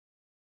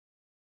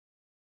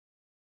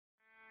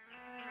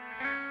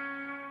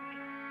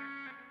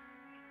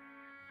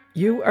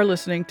You are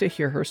listening to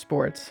Hear Her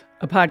Sports,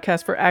 a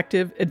podcast for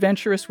active,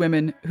 adventurous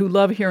women who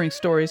love hearing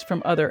stories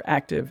from other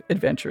active,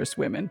 adventurous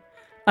women.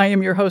 I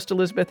am your host,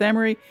 Elizabeth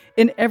Emery.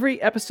 In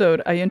every episode,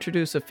 I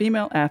introduce a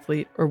female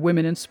athlete or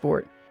women in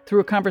sport through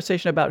a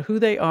conversation about who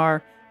they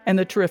are and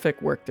the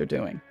terrific work they're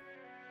doing.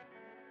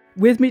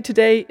 With me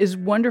today is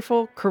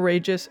wonderful,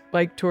 courageous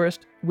bike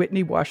tourist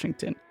Whitney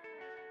Washington.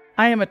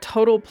 I am a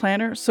total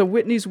planner, so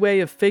Whitney's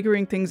way of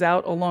figuring things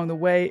out along the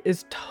way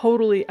is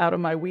totally out of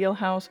my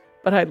wheelhouse,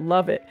 but I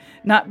love it.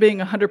 Not being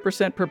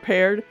 100%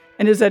 prepared,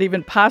 and is that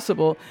even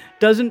possible,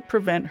 doesn't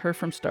prevent her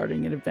from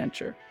starting an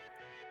adventure.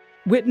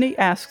 Whitney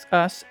asks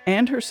us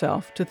and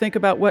herself to think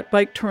about what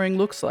bike touring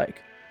looks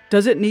like.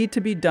 Does it need to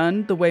be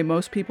done the way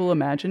most people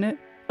imagine it?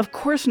 Of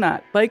course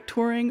not. Bike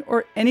touring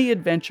or any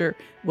adventure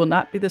will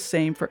not be the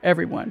same for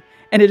everyone.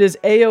 And it is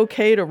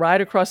a-okay to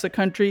ride across the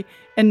country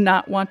and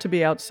not want to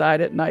be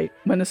outside at night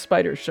when the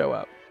spiders show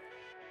up.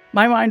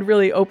 My mind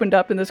really opened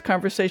up in this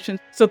conversation,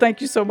 so thank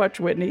you so much,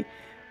 Whitney.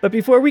 But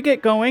before we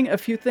get going, a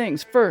few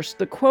things. First,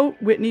 the quote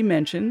Whitney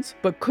mentions,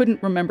 but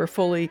couldn't remember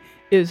fully,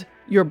 is,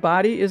 "Your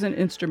body is an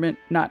instrument,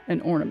 not an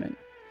ornament."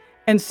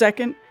 And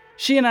second,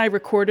 she and I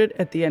recorded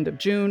at the end of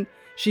June.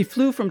 She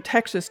flew from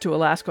Texas to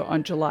Alaska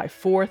on July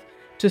 4th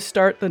to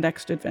start the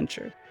next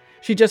adventure.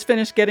 She just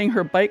finished getting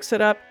her bike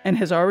set up and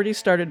has already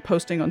started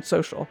posting on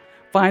social.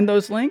 Find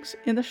those links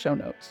in the show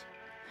notes.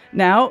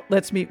 Now,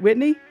 let's meet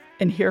Whitney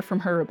and hear from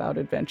her about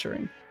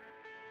adventuring.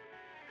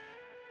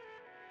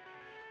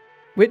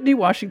 Whitney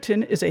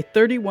Washington is a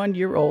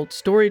 31-year-old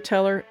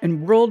storyteller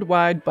and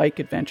worldwide bike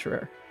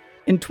adventurer.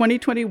 In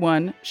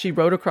 2021, she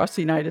rode across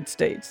the United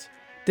States.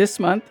 This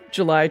month,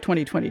 July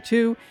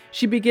 2022,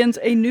 she begins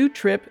a new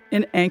trip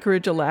in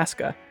Anchorage,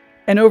 Alaska.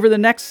 And over the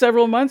next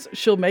several months,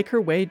 she'll make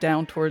her way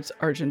down towards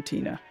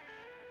Argentina.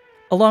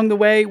 Along the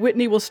way,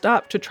 Whitney will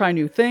stop to try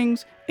new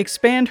things,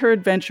 expand her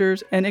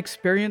adventures, and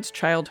experience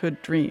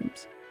childhood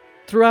dreams.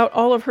 Throughout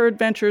all of her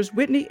adventures,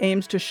 Whitney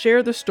aims to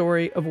share the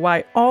story of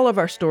why all of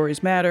our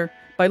stories matter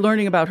by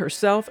learning about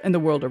herself and the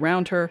world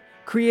around her,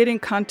 creating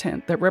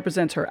content that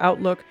represents her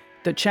outlook,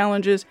 the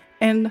challenges,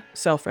 and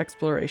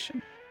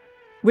self-exploration.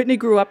 Whitney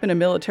grew up in a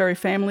military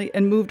family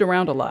and moved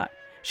around a lot.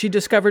 She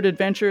discovered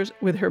adventures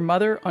with her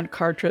mother on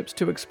car trips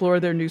to explore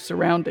their new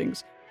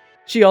surroundings.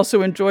 She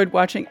also enjoyed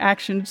watching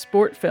action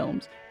sport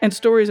films and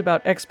stories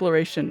about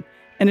exploration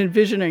and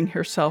envisioning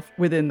herself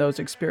within those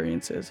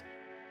experiences.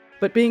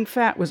 But being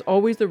fat was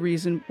always the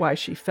reason why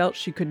she felt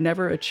she could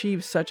never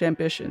achieve such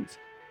ambitions.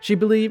 She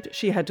believed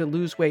she had to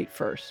lose weight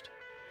first.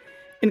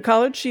 In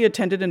college, she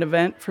attended an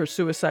event for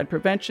suicide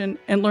prevention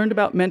and learned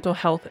about mental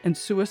health and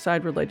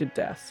suicide-related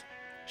deaths.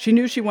 She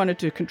knew she wanted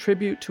to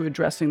contribute to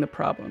addressing the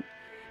problem.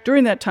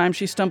 During that time,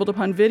 she stumbled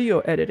upon video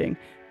editing,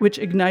 which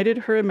ignited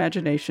her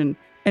imagination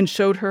and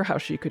showed her how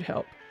she could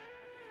help.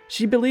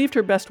 She believed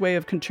her best way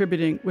of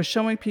contributing was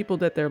showing people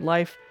that their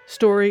life,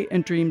 story,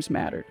 and dreams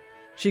mattered.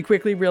 She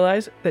quickly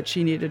realized that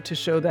she needed to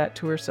show that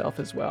to herself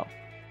as well,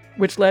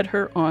 which led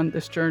her on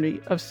this journey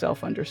of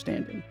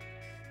self-understanding.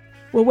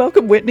 Well,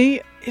 welcome,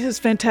 Whitney. It is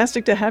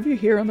fantastic to have you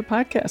here on the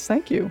podcast.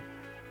 Thank you.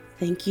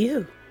 Thank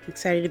you. I'm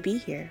excited to be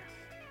here.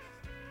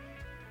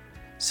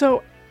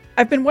 So,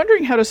 I've been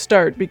wondering how to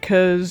start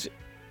because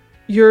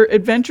your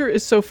adventure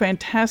is so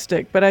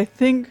fantastic, but I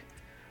think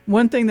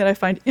one thing that I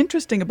find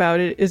interesting about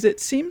it is it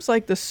seems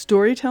like the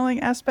storytelling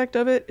aspect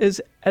of it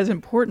is as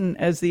important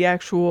as the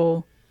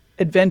actual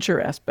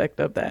adventure aspect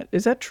of that.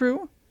 Is that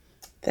true?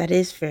 That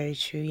is very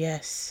true,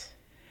 yes.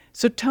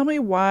 So tell me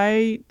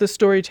why the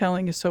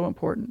storytelling is so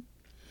important.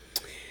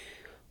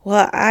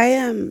 Well,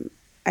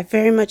 I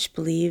very much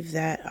believe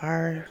that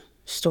our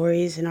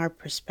stories and our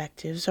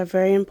perspectives are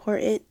very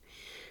important.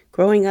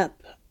 Growing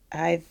up,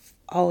 I've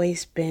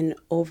always been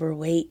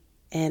overweight,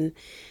 and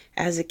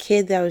as a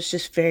kid, that was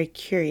just very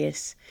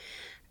curious.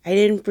 I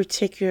didn't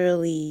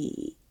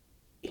particularly,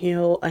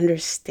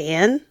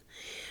 understand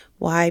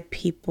why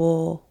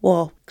people,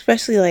 well,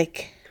 especially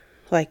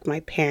like my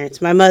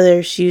parents. My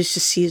mother, she's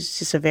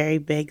just a very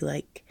big,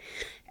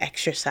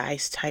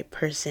 exercise type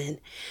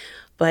person.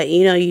 But,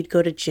 you'd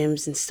go to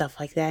gyms and stuff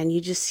like that, and you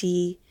just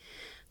see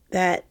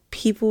that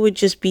people would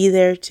just be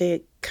there to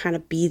kind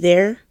of be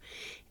there.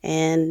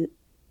 And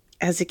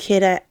as a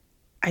kid,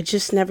 I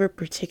just never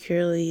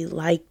particularly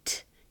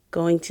liked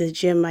going to the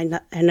gym. I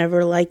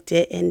never liked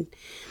it. And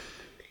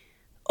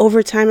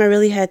over time, I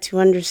really had to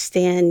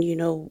understand,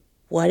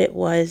 what it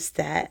was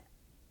that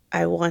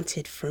I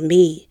wanted for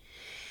me.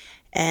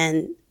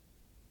 And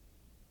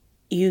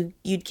you'd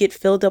get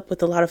filled up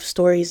with a lot of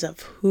stories of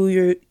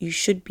who you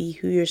should be,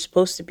 who you're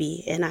supposed to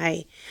be. And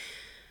I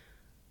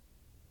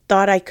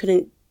thought I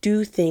couldn't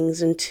do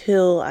things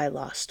until I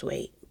lost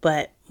weight.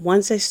 But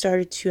once I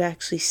started to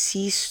actually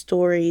see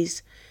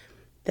stories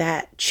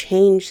that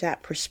changed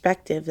that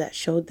perspective, that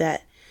showed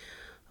that,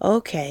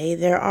 okay,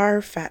 there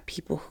are fat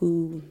people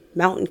who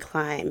mountain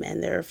climb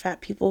and there are fat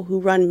people who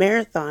run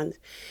marathons,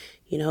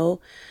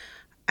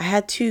 I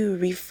had to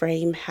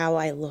reframe how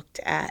I looked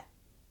at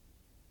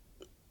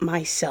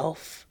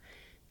myself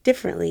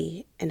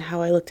differently and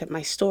how I looked at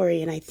my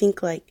story. And I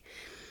think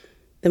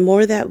the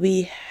more that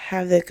we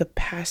have the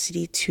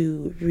capacity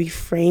to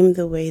reframe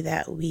the way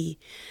that we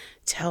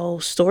tell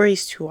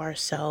stories to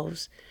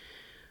ourselves,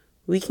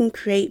 we can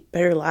create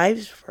better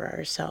lives for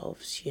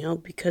ourselves,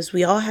 because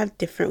we all have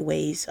different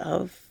ways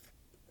of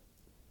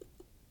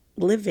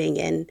living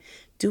and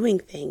doing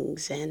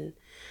things. And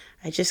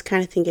I just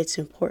kind of think it's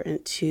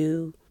important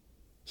to,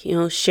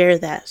 share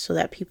that so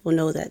that people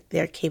know that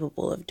they're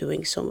capable of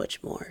doing so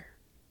much more.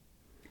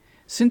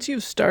 Since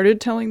you've started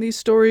telling these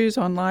stories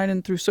online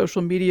and through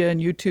social media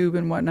and YouTube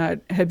and whatnot,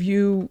 have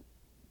you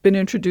been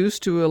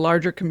introduced to a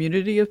larger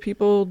community of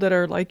people that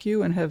are like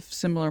you and have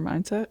similar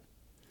mindset?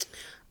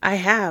 I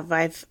have.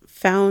 I've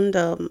found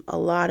a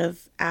lot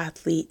of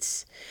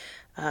athletes,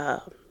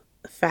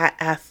 fat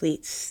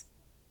athletes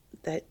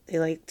that they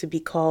like to be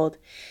called.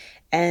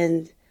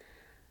 And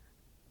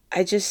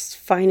I just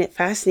find it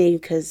fascinating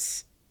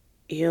because,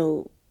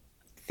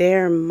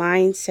 their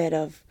mindset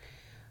of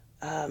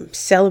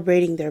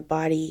celebrating their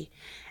body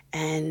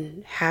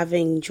and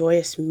having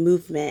joyous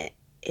movement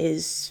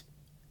is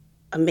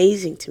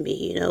amazing to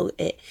me.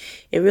 It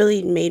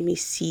really made me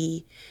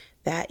see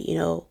that,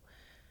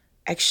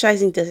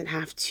 exercising doesn't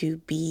have to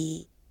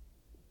be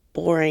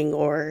boring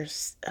or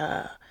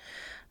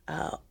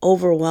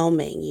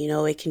overwhelming.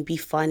 It can be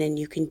fun, and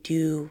you can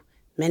do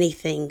many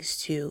things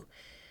to,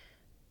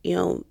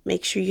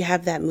 make sure you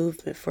have that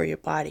movement for your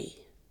body.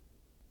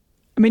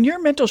 I mean,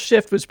 your mental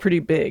shift was pretty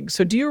big.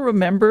 So do you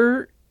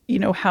remember,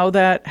 how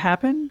that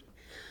happened?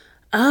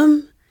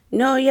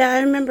 No, yeah, I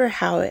remember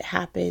how it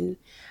happened.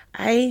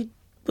 I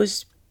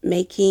was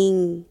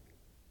making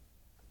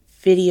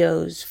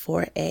videos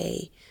for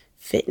a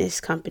fitness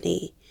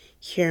company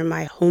here in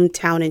my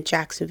hometown in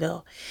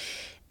Jacksonville.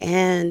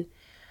 And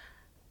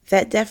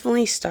that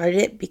definitely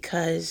started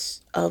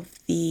because of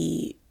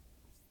the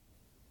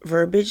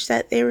verbiage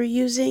that they were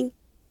using,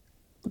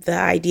 the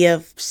idea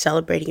of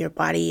celebrating your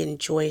body and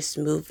joyous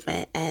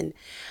movement. And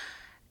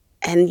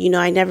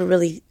I never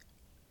really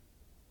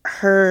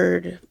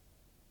heard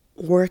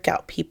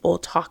workout people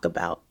talk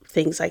about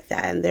things like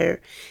that. And they're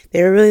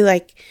really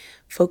like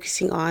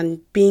focusing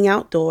on being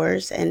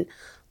outdoors and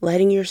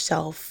letting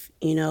yourself,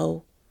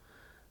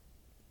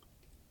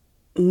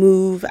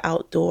 move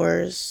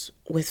outdoors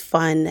with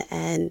fun.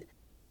 And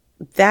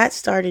that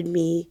started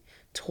me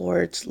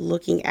towards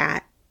looking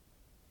at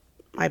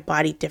my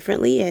body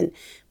differently and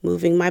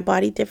moving my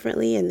body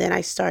differently. And then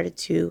I started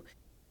to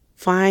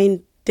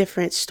find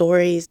different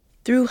stories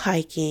through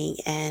hiking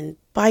and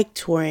bike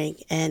touring.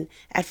 And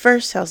at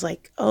first I was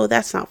like, oh,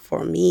 that's not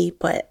for me,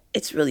 but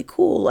it's really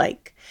cool.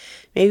 Like,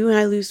 maybe when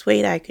I lose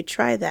weight, I could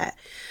try that.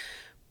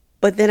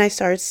 But then I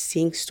started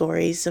seeing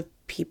stories of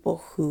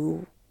people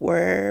who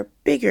were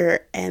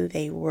bigger and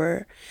they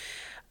were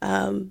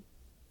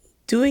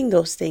doing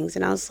those things.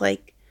 And I was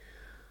like,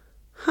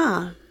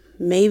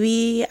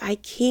 maybe I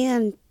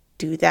can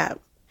do that.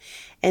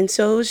 And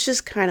so it was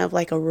just kind of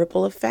like a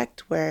ripple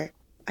effect where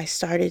I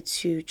started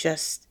to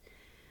just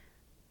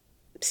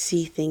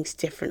see things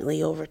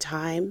differently over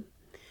time,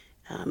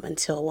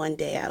 until one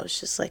day I was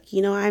just like,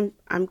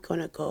 I'm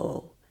gonna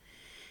go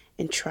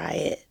and try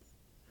it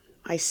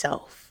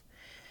myself.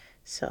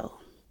 So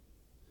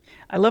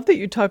I love that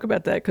you talk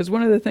about that, because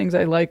one of the things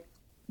I like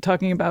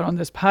talking about on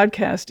this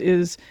podcast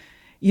is,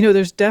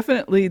 there's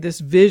definitely this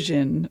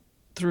vision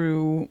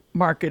through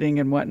marketing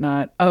and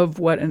whatnot of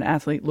what an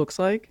athlete looks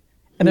like.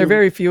 And there are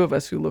very few of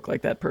us who look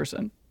like that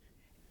person.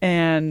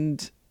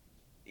 And,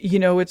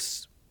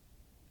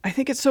 I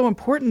think it's so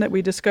important that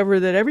we discover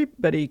that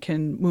everybody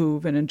can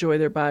move and enjoy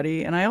their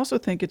body. And I also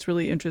think it's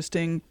really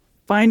interesting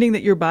finding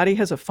that your body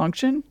has a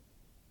function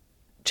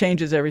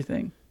changes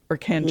everything, or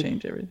can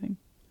change everything.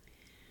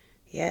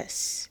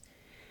 Yes.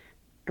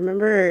 I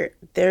remember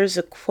there's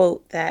a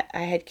quote that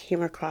I had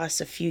came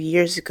across a few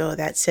years ago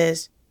that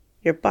says,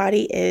 your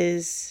body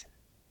is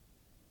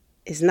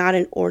not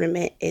an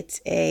ornament,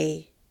 it's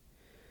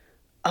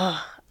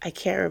I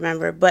can't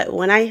remember. But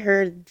when I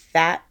heard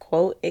that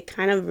quote, it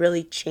kind of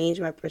really changed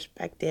my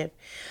perspective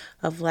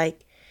of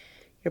like,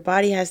 your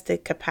body has the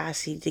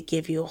capacity to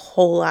give you a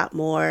whole lot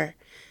more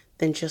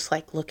than just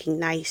like looking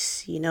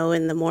nice,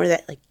 and the more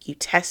that like you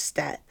test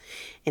that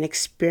and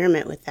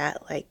experiment with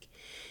that, like,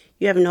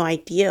 you have no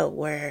idea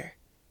where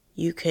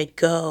you could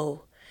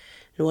go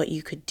and what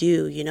you could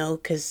do,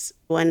 because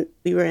when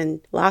we were in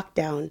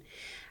lockdown,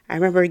 I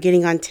remember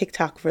getting on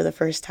TikTok for the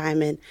first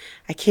time, and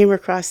I came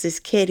across this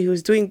kid who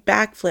was doing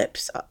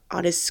backflips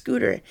on his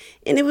scooter,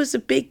 and it was a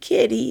big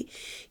kid. He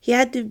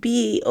had to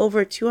be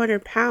over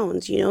 200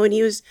 pounds, and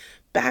he was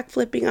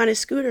backflipping on his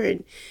scooter,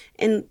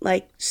 and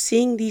like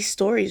seeing these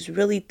stories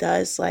really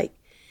does like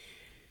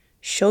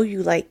show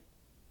you like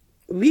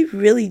we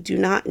really do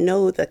not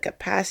know the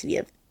capacity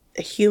of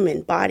the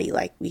human body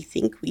like we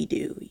think we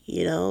do,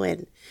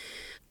 and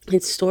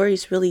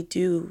stories really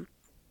do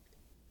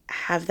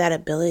have that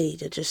ability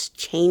to just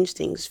change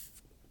things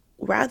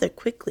rather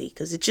quickly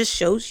because it just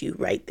shows you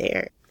right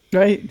there.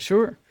 Right,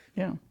 sure.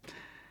 Yeah.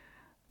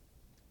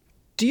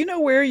 Do you know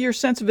where your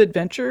sense of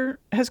adventure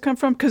has come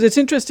from? Because it's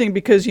interesting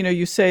because,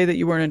 you say that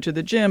you weren't into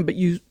the gym, but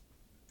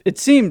it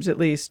seems at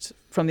least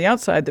from the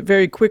outside that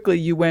very quickly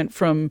you went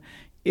from,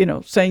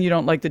 saying you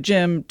don't like the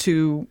gym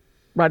to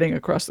riding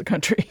across the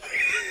country.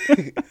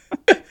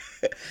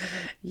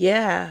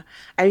 Yeah.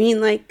 I mean,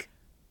 like,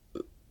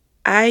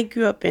 I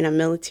grew up in a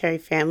military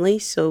family,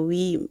 so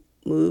we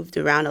moved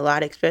around a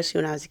lot,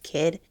 especially when I was a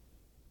kid.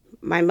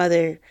 My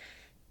mother,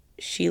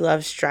 she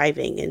loves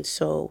driving, and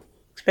so,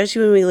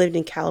 especially when we lived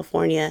in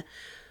California,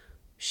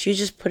 she would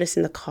just put us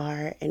in the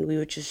car and we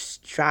would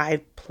just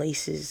drive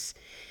places.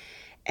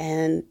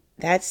 And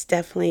that's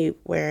definitely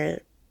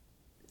where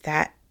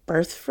that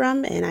birthed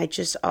from. And I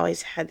just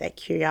always had that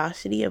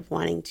curiosity of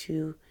wanting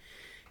to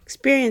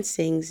experience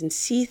things and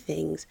see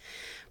things.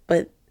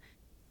 But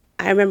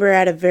I remember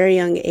at a very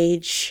young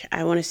age,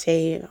 I want to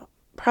say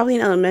probably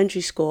in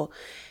elementary school,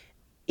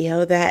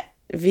 that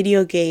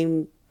video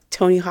game,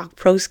 Tony Hawk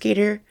Pro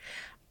Skater,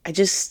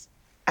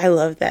 I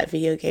love that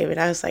video game. And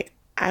I was like,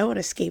 I want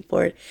to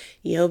skateboard,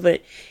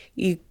 but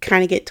you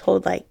kind of get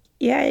told like,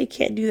 yeah, you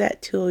can't do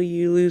that till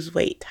you lose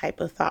weight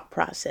type of thought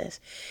process,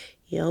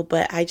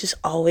 but I just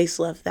always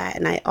loved that.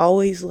 And I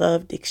always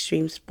loved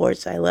extreme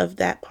sports. I loved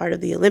that part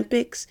of the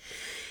Olympics.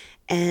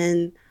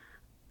 And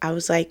I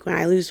was like, when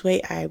I lose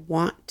weight, I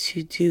want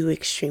to do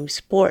extreme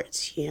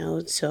sports,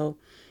 So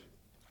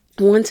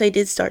once I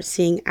did start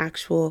seeing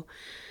actual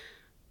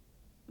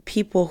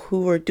people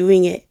who were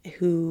doing it,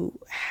 who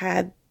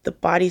had the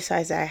body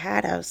size I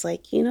had, I was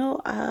like,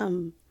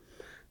 I'm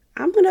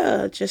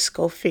gonna just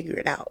go figure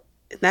it out.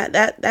 And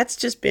that's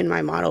just been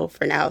my motto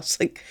for now. It's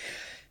like,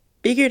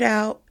 figure it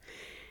out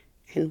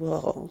and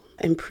we'll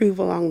improve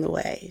along the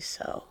way.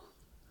 So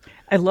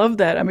I love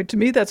that. I mean, to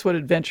me, that's what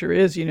adventure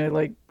is,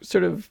 like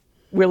sort of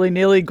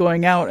willy-nilly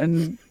going out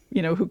and,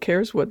 who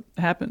cares what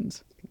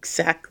happens.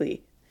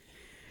 Exactly.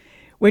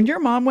 When your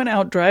mom went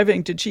out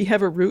driving, did she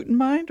have a route in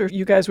mind or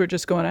you guys were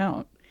just going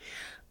out?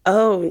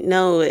 Oh,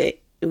 no,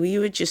 we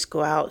would just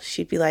go out.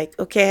 She'd be like,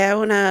 okay, I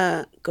want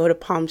to go to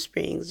Palm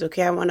Springs.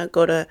 Okay, I want to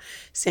go to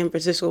San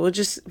Francisco.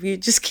 We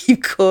just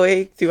keep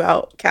going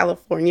throughout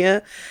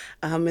California,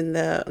 in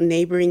the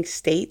neighboring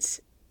states.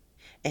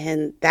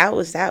 And that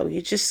was that. We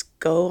would just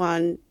go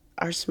on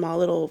our small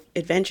little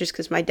adventures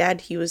because my dad,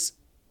 he was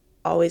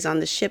always on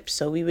the ship.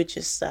 So we would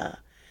just,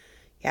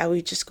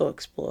 we'd just go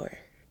explore.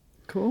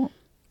 Cool.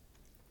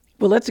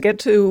 Well, let's get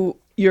to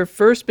your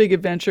first big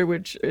adventure,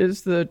 which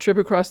is the trip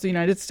across the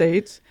United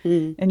States,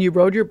 and you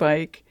rode your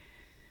bike.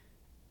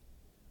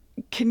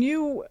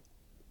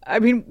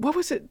 What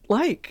was it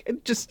like?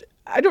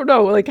 I don't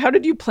know, like, how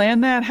did you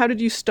plan that? How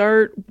did you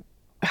start?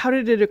 How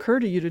did it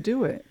occur to you to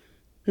do it?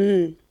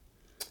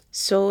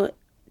 So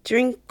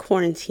during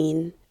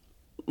quarantine,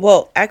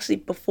 well, actually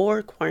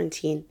before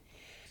quarantine,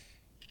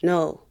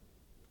 no,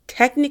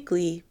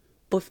 technically,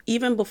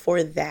 even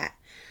before that,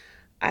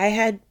 I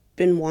had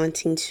been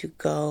wanting to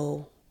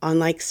go on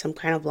like some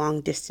kind of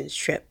long distance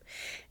trip.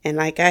 And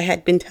like I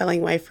had been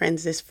telling my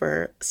friends this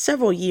for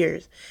several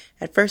years.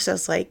 At first I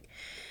was like,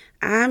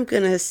 I'm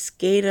going to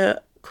skate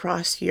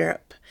across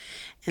Europe.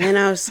 And then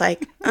I was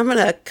like, I'm going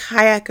to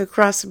kayak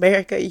across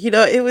America.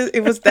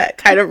 It was that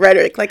kind of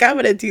rhetoric. Like, I'm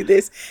going to do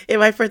this. And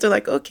my friends are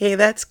like, okay,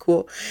 that's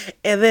cool.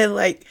 And then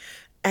like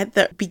at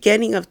the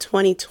beginning of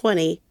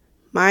 2020,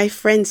 my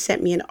friend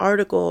sent me an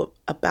article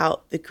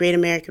about the Great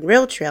American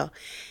Rail Trail.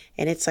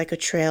 And it's like a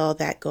trail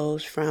that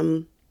goes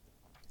from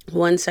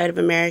one side of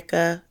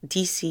America,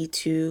 DC,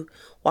 to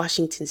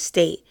Washington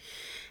State.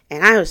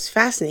 And I was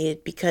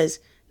fascinated because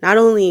not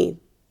only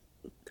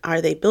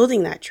are they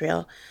building that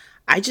trail,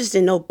 I just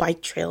didn't know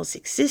bike trails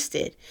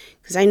existed.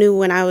 Because I knew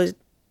when I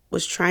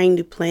was trying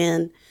to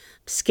plan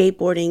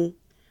skateboarding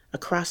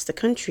across the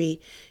country,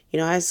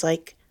 I was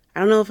like, I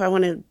don't know if I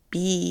want to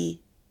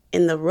be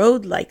in the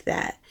road like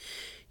that,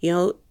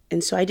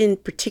 and so I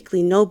didn't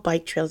particularly know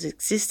bike trails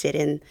existed.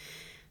 And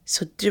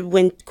so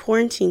when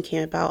quarantine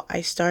came about,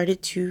 I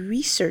started to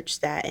research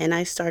that and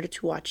I started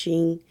to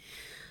watching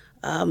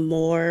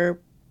more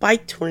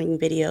bike touring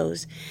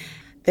videos.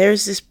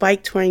 There's this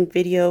bike touring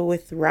video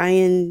with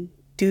Ryan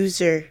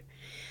Doozer,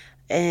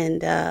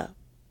 and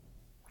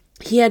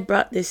he had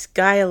brought this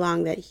guy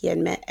along that he had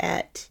met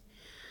at,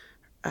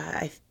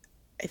 I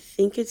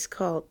think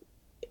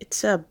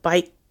it's a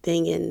bike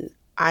thing in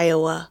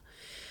Iowa.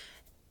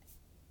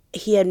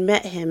 He had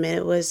met him and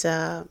it was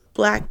a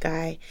black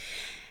guy.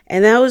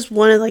 And that was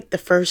one of like the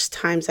first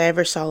times I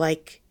ever saw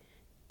like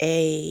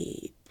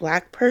a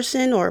black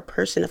person or a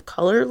person of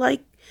color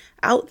like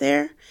out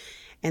there.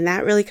 And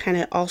that really kind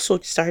of also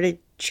started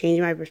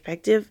changing my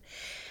perspective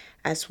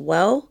as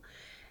well.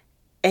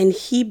 And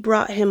he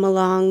brought him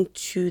along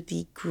to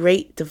the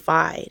Great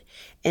Divide.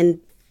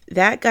 And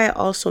that guy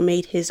also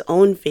made his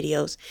own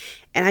videos.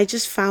 And I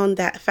just found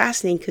that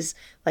fascinating because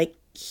like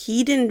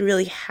he didn't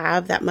really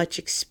have that much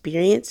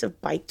experience of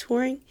bike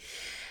touring.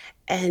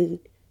 And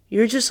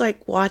you're just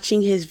like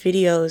watching his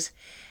videos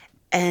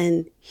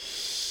and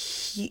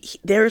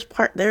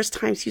there's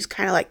times he was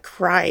kind of like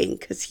crying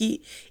because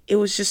it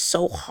was just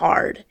so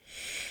hard.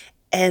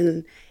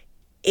 And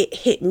it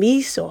hit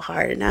me so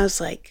hard. And I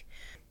was like,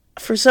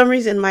 for some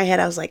reason in my head,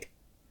 I was like,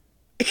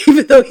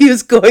 even though he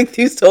was going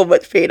through so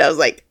much pain, I was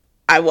like,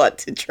 I want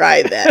to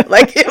try that.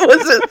 Like it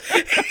was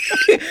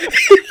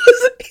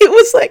it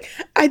was like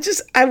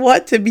I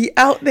want to be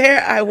out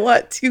there. I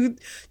want to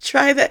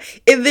try that.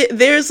 And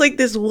there's like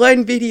this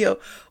one video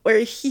where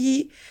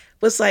he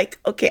was like,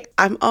 okay,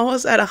 I'm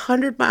almost at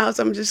 100 miles.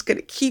 I'm just going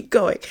to keep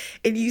going.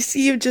 And you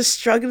see him just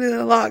struggling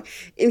along.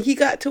 And he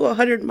got to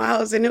 100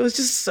 miles and it was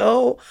just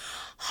so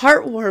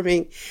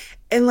heartwarming.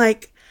 And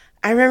like,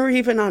 I remember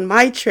even on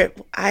my trip,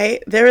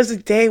 there was a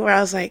day where I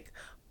was like,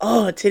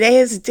 oh, today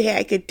is the day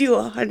I could do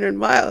 100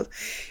 miles.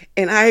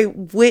 And I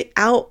went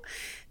out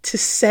to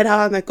set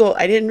out on the goal.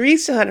 I didn't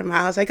reach 100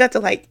 miles. I got to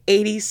like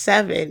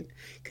 87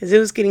 because it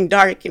was getting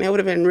dark and it would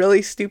have been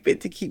really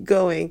stupid to keep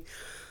going.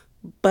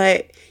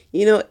 But,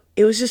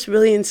 it was just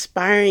really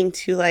inspiring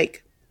to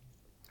like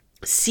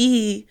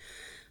see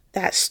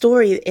that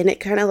story. And it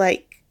kind of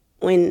like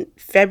when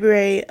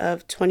February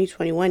of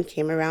 2021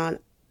 came around,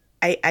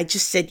 I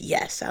just said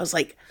yes. I was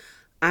like,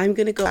 I'm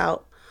going to go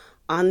out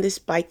on this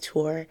bike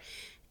tour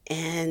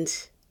and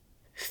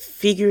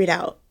figure it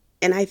out.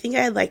 And I think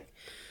I had like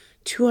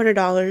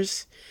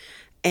 $200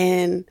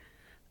 and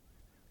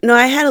no,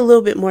 I had a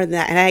little bit more than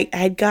that. And I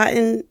had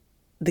gotten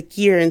the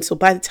gear. And so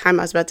by the time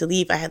I was about to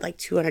leave, I had like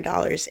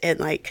 $200 and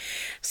like,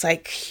 it's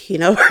like,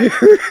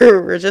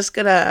 we're just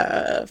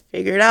gonna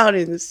figure it out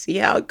and see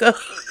how it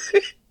goes.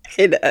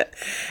 And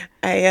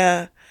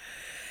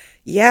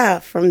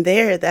from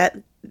there,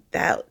 that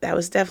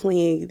was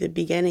definitely the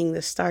beginning,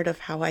 the start of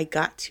how I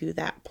got to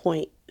that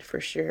point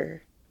for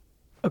sure.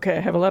 Okay,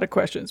 I have a lot of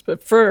questions,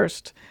 but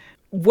first,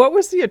 what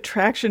was the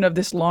attraction of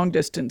this long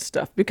distance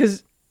stuff?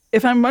 Because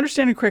if I'm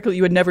understanding correctly,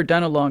 you had never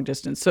done a long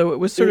distance, so it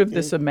was sort of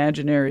this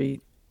imaginary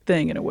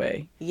thing in a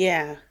way.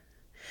 Yeah.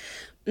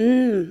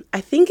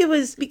 I think it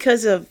was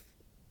because of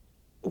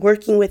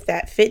working with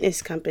that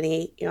fitness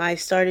company. I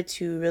started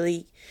to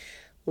really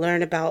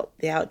learn about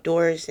the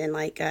outdoors, and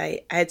like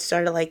I had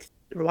started like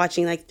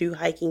watching like through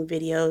hiking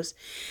videos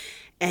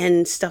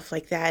and stuff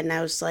like that, and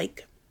I was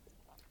like,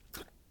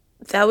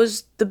 that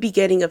was the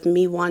beginning of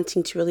me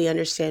wanting to really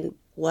understand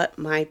what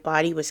my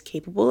body was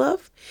capable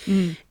of,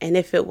 and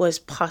if it was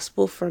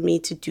possible for me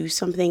to do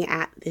something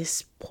at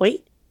this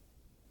point.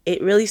 It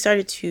really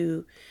started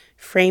to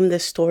frame the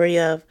story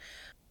of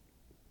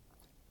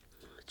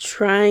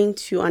trying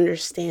to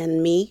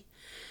understand me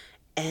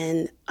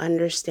and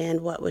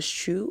understand what was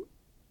true,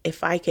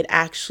 if I could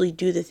actually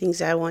do the things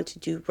I want to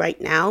do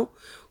right now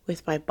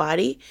with my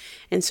body.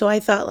 And so I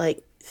thought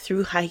like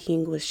through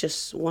hiking was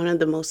just one of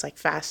the most like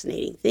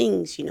fascinating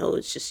things.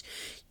 It's just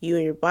you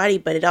and your body,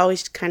 but it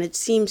always kind of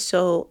seemed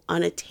so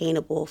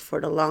unattainable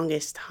for the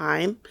longest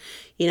time,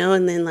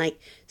 and then like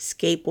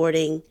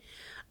skateboarding.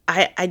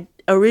 I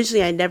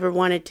originally, I never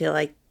wanted to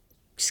like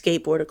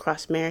skateboard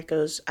across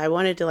America. I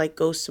wanted to like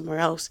go somewhere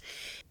else,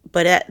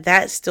 but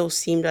that still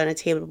seemed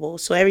unattainable.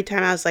 So every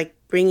time I was like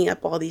bringing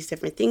up all these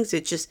different things,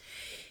 it just,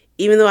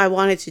 even though I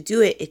wanted to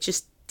do it, it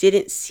just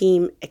didn't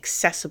seem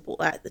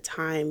accessible at the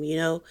time,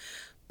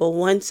 But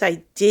once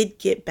I did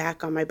get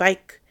back on my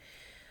bike,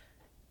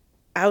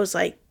 I was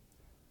like,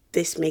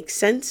 this makes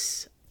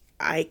sense.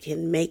 I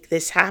can make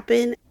this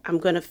happen. I'm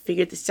going to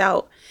figure this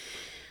out.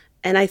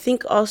 And I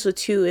think also,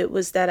 too, it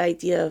was that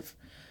idea of,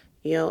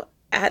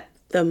 at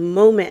the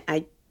moment,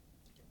 I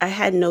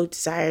had no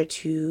desire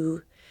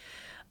to,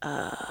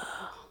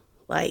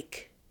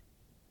 like,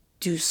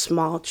 do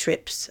small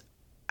trips.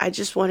 I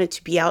just wanted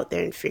to be out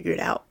there and figure it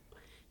out.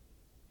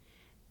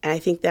 And I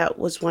think that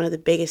was one of the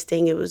biggest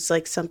things. It was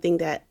like something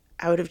that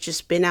I would have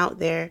just been out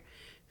there,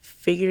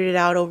 figured it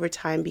out over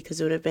time, because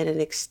it would have been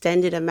an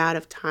extended amount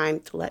of time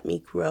to let me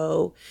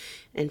grow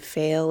and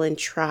fail and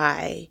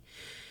try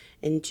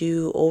and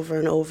do over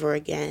and over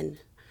again.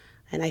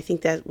 And I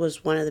think that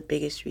was one of the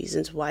biggest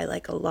reasons why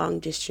like a long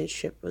distance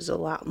trip was a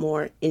lot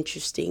more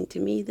interesting to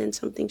me than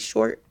something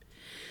short.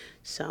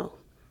 So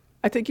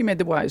I think you made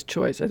the wise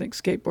choice. I think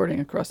skateboarding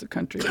across the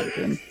country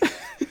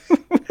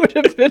would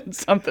have been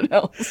something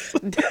else.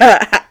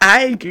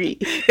 I agree.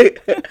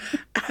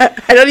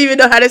 I don't even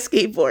know how to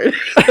skateboard.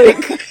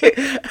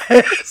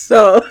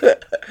 So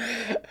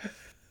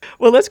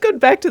well, let's go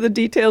back to the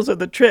details of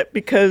the trip,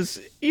 because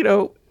you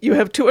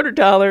have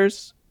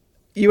 $200.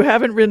 You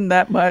haven't ridden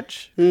that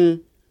much.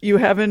 You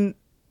haven't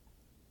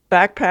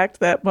backpacked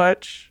that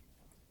much,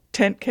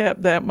 tent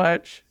camped that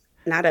much.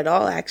 Not at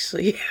all,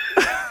 actually.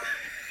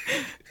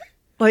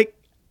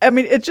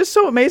 It's just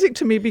so amazing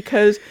to me,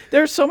 because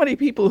there are so many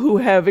people who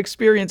have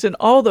experience in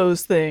all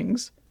those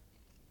things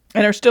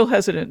and are still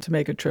hesitant to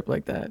make a trip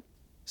like that.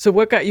 So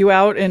what got you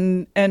out,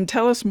 and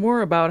tell us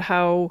more about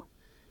how,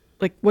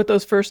 like, what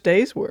those first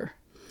days were.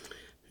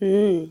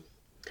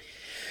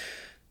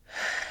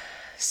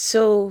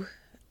 So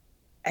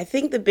I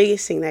think the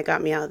biggest thing that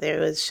got me out there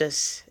was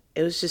just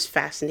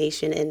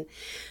fascination. And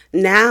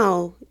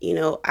now,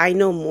 I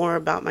know more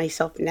about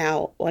myself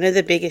now. One of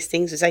the biggest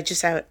things is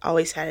I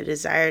always had a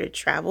desire to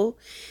travel,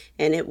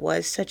 and it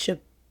was such a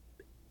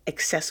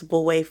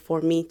accessible way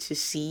for me to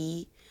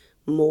see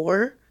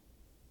more.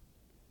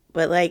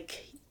 But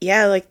like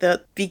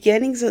the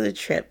beginnings of the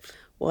trip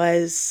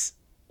was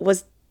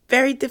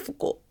very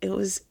difficult. It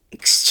was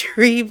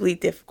extremely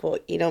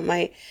difficult.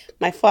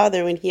 My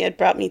father, when he had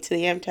brought me to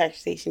the Amtrak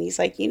station, he's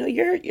like,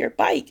 your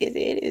bike,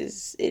 it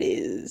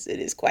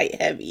is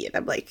quite heavy. And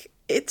I'm like,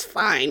 it's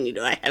fine.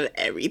 I have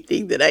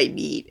everything that I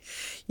need,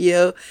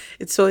 And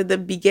so in the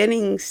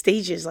beginning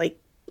stages, like,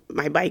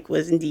 my bike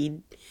was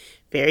indeed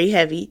very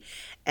heavy,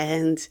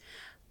 and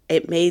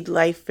it made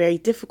life very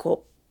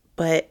difficult.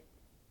 But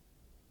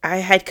I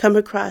had come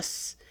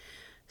across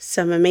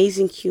some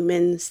amazing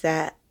humans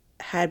that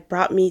had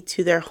brought me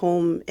to their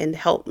home and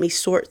helped me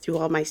sort through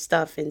all my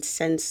stuff and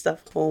send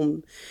stuff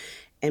home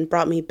and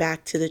brought me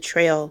back to the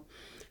trail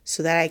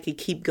so that I could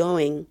keep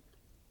going.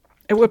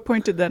 At what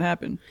point did that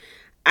happen?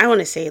 I want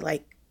to say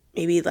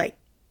maybe the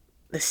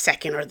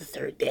second or the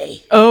third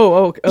day.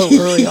 Oh,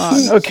 early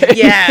on. Okay.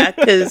 Yeah,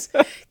 because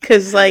it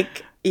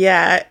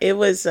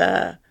was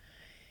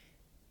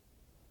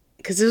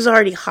because it was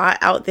already hot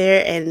out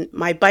there and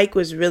my bike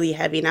was really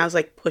heavy and I was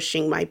like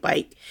pushing my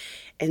bike.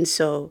 And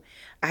so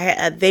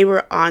they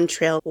were on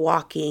trail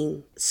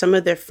walking. Some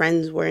of their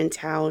friends were in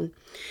town,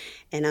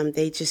 and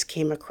they just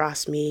came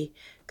across me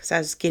because I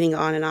was getting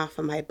on and off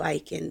of my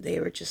bike, and they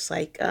were just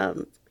like,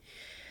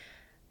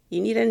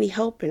 you need any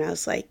help? And I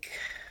was like,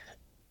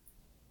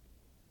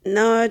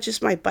 no,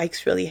 just my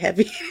bike's really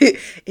heavy.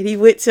 And he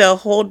went to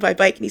hold my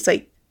bike, and he's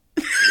like,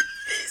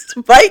 this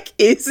bike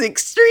is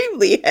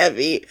extremely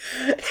heavy.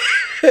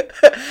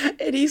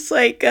 And he's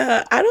like,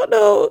 I don't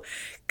know.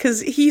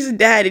 Because he's a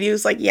dad, and he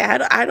was like,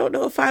 yeah, I don't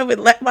know if I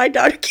would let my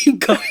daughter keep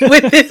going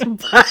with this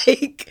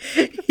bike.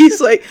 He's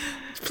like,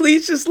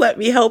 please just let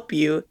me help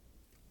you.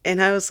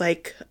 And I was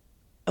like,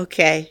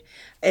 okay.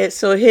 And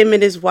so him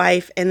and his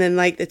wife, and then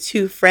the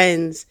two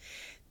friends,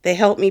 they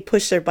helped me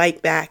push their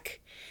bike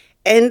back.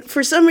 And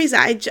for some reason,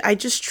 I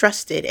just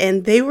trusted.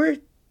 And they were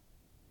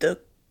the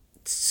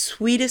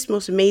sweetest,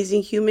 most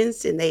amazing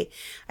humans. And I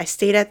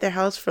stayed at their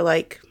house for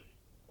I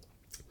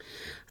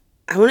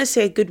want to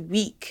say a good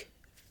week,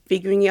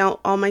 figuring out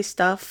all my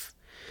stuff,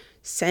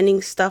 sending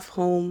stuff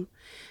home.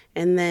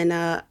 And then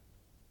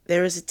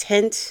there was a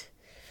tent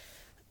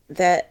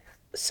that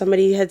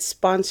somebody had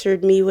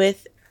sponsored me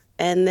with,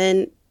 and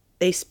then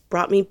they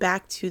brought me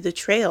back to the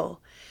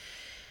trail.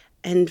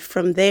 And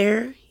from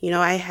there,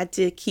 I had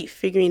to keep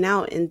figuring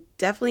out. And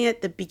definitely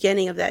at the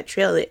beginning of that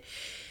trail,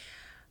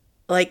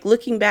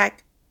 looking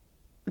back,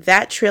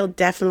 that trail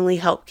definitely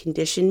helped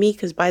condition me,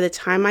 because by the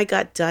time I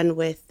got done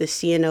with the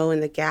C&O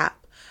and the Gap,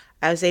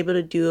 I was able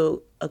to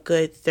do a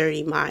good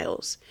 30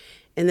 miles.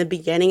 In the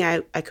beginning,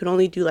 I could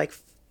only do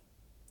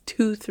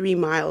 2-3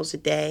 miles a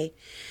day,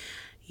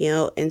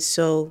 and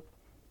so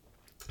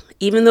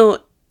even though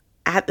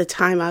at the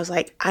time I was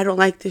like, I don't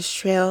like this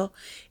trail,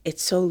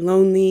 it's so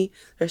lonely,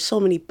 there's so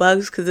many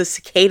bugs because the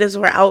cicadas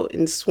were out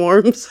in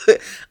swarms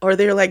or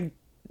they're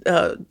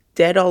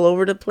dead all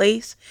over the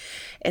place,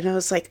 and I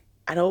was like,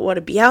 I don't want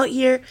to be out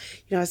here.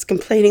 I was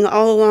complaining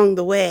all along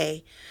the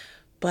way,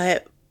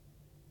 but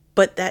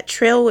that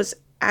trail was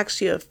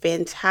actually a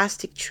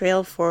fantastic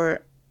trail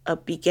for a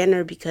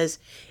beginner because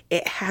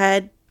it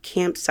had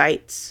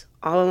campsites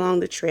all along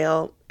the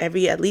trail,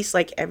 at least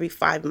every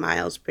 5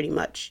 miles pretty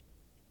much.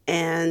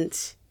 And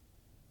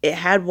it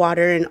had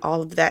water and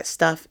all of that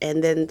stuff.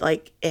 And then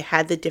it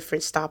had the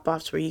different stop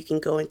offs where you can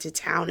go into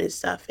town and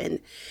stuff.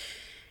 And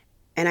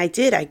I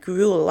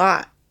grew a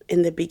lot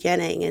in the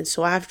beginning. And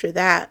so after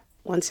that,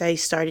 once I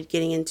started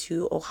getting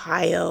into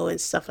Ohio and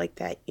stuff like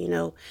that,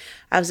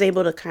 I was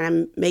able to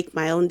kind of make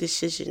my own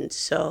decisions.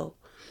 So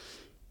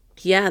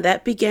yeah,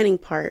 that beginning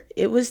part,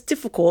 it was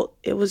difficult.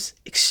 It was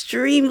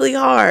extremely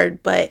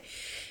hard, but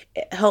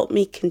it helped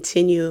me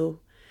continue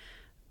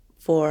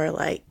for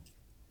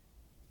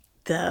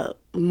the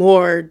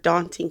more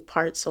daunting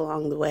parts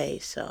along the way.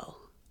 So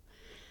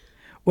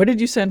what did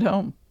you send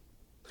home?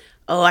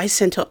 Oh, I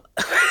sent home.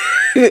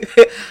 I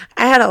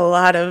had a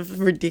lot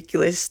of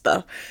ridiculous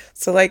stuff.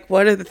 So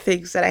one of the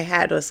things that I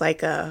had was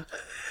a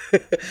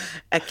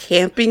a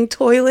camping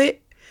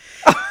toilet.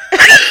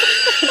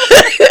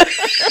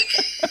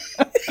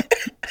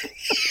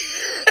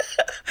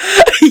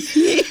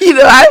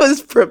 I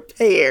was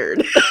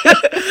prepared.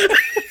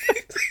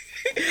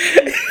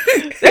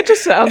 That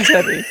just sounds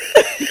heavy.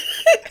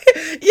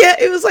 Yeah,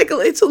 it was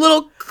it's a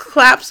little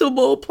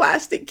collapsible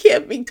plastic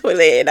camping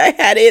toilet, and I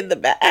had it in the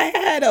back. I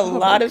had a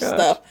lot of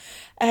stuff.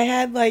 I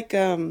had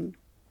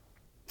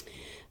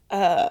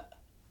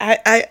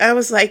I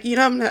was like,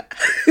 I'm not.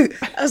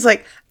 I was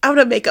like, I'm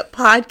gonna make a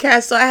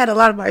podcast, so I had a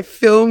lot of my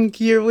film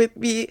gear with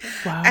me.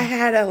 Wow. I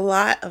had a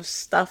lot of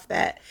stuff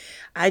that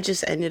I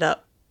just ended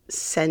up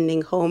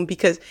sending home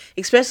because,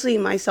 especially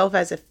myself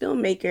as a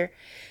filmmaker,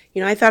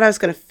 I thought I was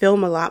gonna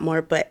film a lot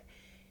more, but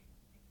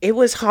it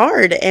was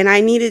hard and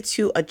I needed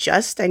to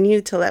adjust. I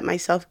needed to let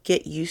myself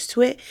get used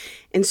to it.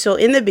 And so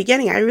in the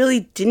beginning, I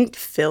really didn't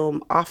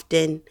film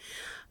often.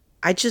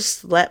 I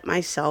just let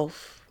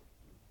myself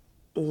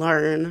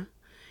learn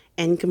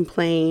and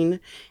complain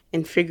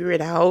and figure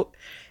it out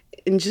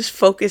and just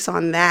focus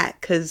on that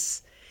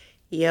because,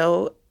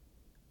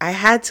 I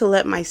had to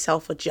let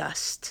myself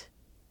adjust.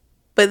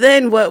 But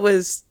then what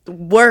was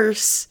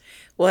worse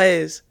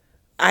was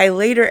I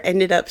later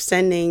ended up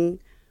sending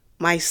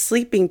my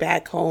sleeping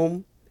bag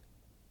home,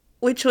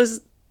 which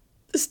was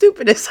the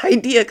stupidest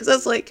idea because I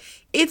was like,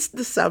 it's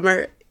the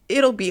summer,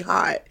 it'll be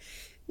hot.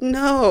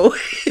 No,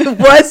 it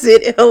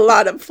wasn't in a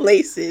lot of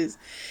places,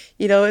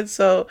 and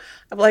so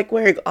I'm like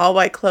wearing all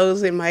my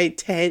clothes in my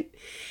tent.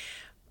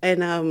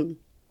 And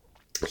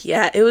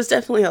yeah, it was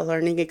definitely a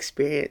learning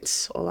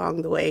experience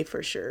along the way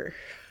for sure.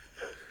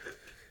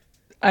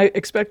 I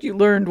expect you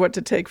learned what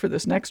to take for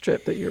this next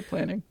trip that you're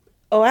planning.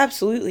 Oh,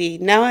 absolutely.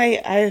 Now I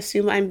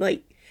assume I'm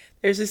like,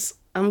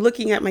 I'm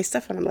looking at my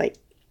stuff and I'm like,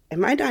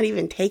 am I not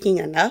even taking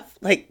enough?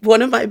 Like,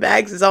 one of my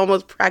bags is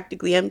almost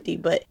practically empty,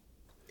 but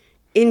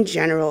in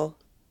general,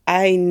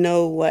 I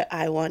know what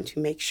I want to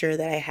make sure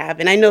that I have.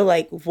 And I know,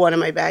 like, one of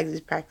my bags is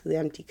practically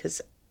empty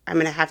because I'm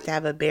going to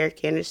have a bear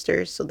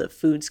canister. So the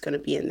food's going to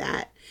be in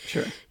that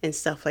Sure. and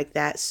stuff like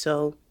that.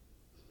 So,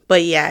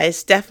 but yeah,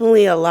 it's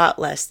definitely a lot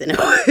less than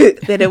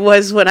than it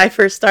was when I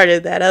first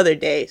started that other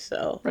day.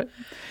 So, Right.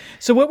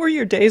 So what were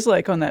your days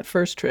like on that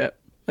first trip?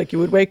 Like you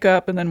would wake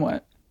up and then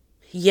what?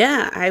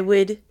 yeah, I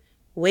would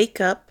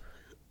wake up,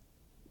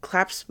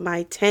 collapse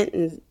my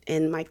tent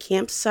and my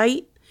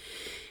campsite,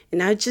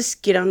 and I'd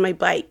just get on my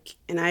bike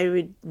and I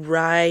would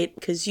ride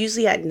because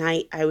usually at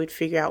night I would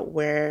figure out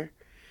where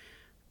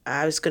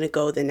I was going to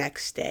go the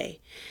next day.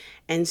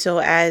 And so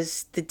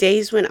as the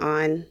days went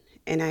on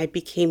and I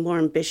became more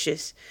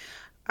ambitious,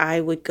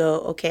 I would go,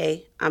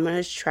 okay, I'm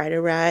going to try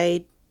to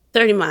ride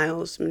 30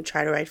 miles. I'm going to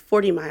try to ride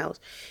 40 miles.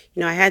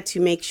 I had to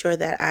make sure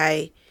that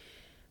I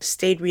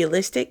stayed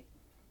realistic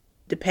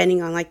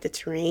depending on like the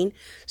terrain.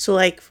 So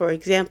like, for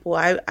example,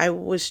 I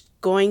was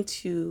going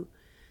to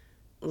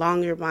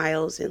longer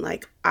miles in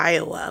like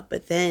Iowa,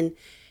 but then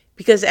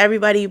because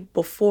everybody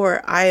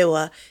before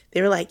Iowa,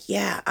 they were like,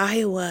 yeah,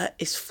 Iowa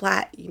is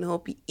flat,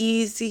 be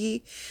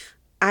easy.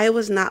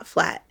 Iowa's not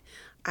flat.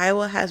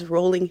 Iowa has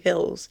rolling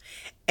hills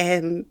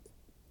and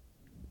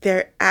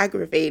they're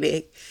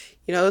aggravating,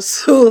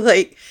 so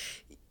like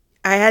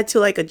I had to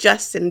like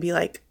adjust and be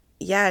like,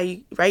 yeah,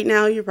 right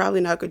now you're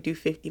probably not going to do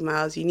 50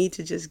 miles. You need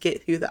to just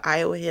get through the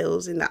Iowa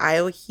hills and the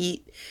Iowa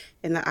heat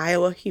and the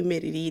Iowa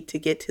humidity to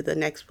get to the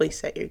next place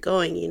that you're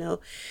going.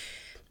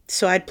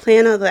 So I'd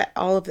plan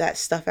all of that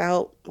stuff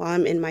out while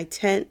I'm in my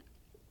tent.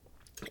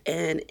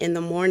 And in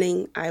the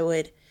morning, I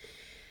would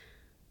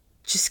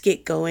just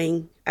get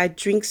going. I'd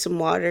drink some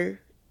water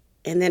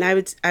and then I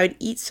would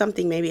eat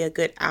something maybe a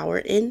good hour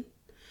in.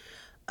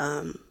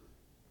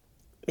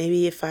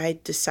 Maybe if I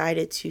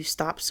decided to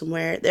stop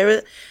somewhere,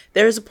 there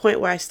was a point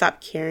where I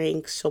stopped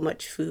carrying so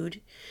much food,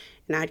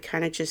 and I'd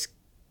kind of just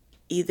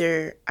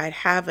either I'd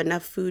have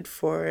enough food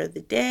for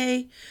the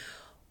day,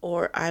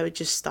 or I would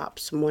just stop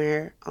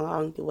somewhere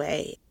along the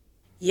way.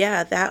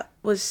 Yeah, that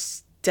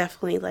was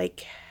definitely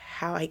like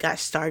how I got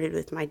started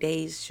with my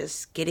days,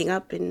 just getting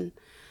up and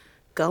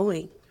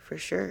going for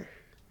sure.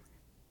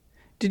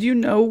 Did you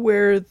know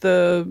where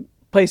the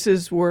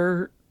places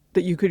were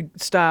that you could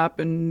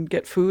stop and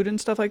get food and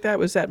stuff like that?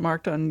 Was that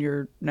marked on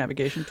your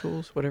navigation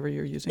tools, whatever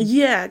you're using?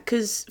 Yeah,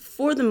 because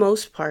for the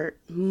most part,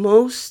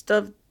 most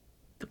of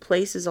the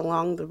places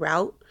along the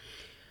route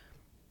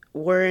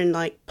were in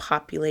like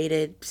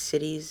populated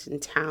cities and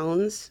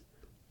towns.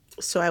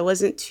 So I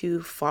wasn't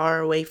too far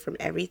away from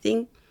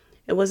everything.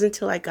 It wasn't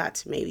until I got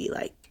to maybe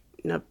like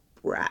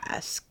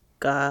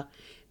Nebraska,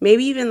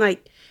 maybe even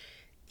like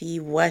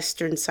the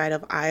western side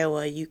of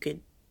Iowa. You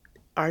could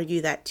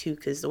argue that too,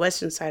 because the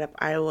western side of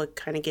Iowa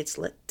kind of gets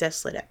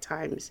desolate at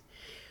times,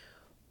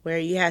 where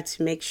you had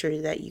to make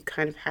sure that you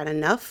kind of had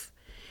enough.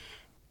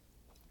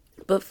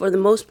 But for the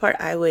most part,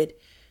 I would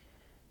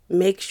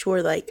make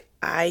sure like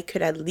I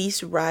could at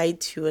least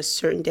ride to a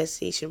certain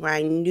destination where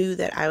I knew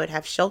that I would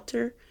have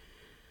shelter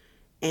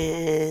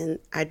and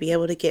I'd be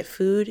able to get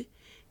food.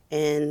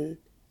 And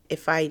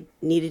if I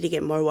needed to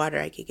get more water,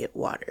 I could get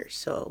water.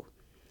 So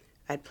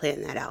I'd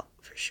plan that out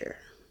for sure.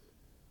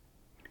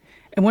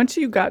 And once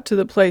you got to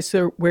the place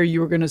where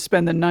you were going to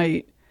spend the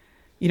night,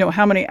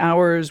 how many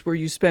hours were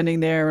you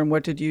spending there and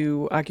what did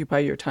you occupy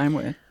your time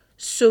with?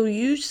 So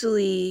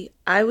usually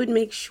I would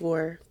make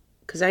sure,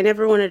 because I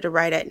never wanted to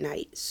ride at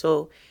night.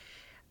 So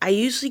I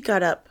usually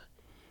got up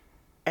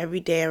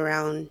every day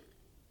around,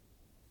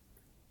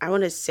 I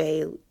want to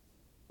say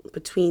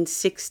between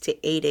 6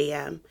 to 8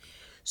 a.m.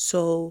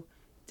 So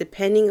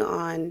depending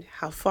on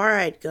how far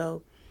I'd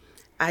go,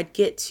 I'd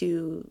get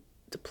to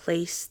the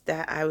place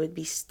that I would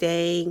be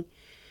staying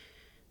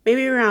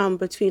maybe around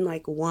between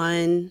like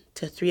 1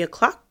 to 3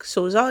 o'clock.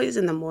 So it was always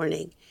in the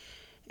morning.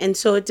 And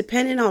so it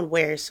depended on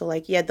where. So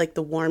like you had like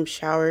the warm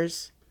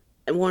showers,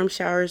 and warm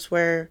showers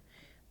where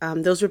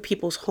those were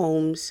people's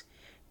homes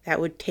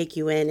that would take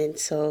you in. And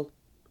so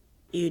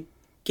you'd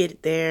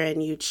get there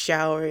and you'd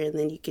shower and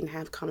then you can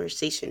have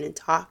conversation and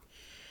talk.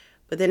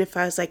 But then if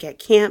I was like at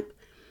camp,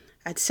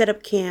 I'd set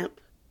up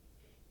camp.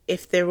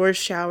 If there were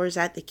showers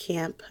at the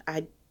camp,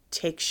 I'd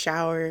take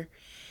shower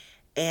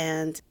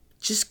and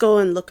just go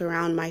and look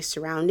around my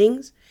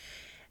surroundings.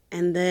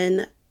 And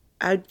then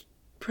I'd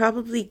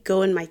probably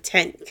go in my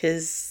tent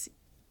because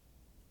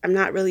I'm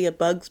not really a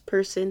bugs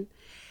person.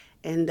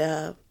 And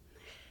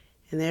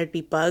and there'd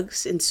be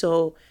bugs. And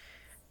so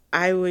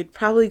I would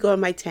probably go in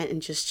my tent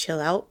and just chill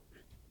out.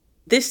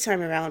 This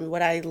time around,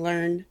 what I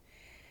learned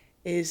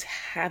is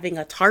having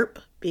a tarp,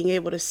 being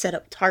able to set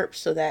up tarps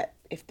so that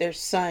if there's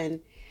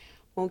sun,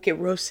 won't get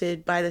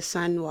roasted by the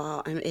sun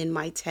while I'm in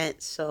my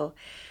tent. So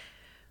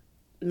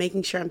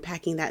making sure I'm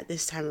packing that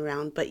this time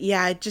around. But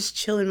yeah, I just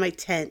chill in my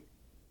tent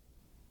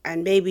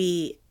and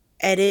maybe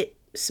edit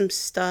some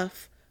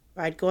stuff,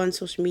 or I'd go on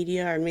social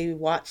media or maybe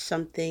watch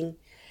something.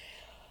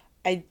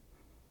 I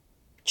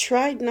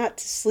tried not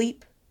to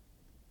sleep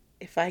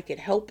if I could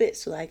help it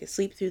so that I could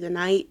sleep through the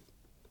night.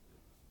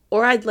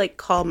 Or I'd like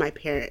call my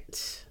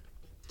parents.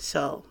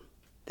 So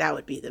that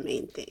would be the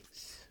main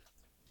things.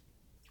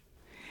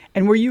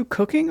 And were you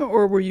cooking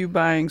or were you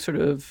buying sort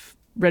of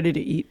ready to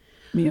eat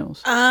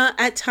meals?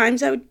 At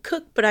times I would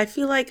cook, but I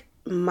feel like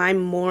my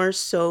more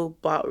so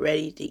bought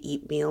ready to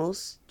eat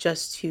meals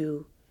just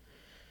to,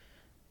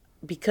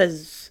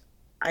 because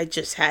I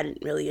just hadn't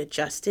really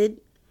adjusted,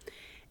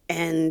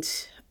 and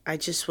I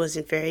just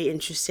wasn't very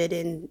interested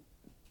in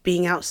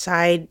being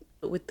outside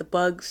with the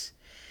bugs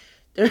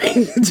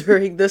during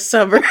during the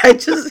summer. I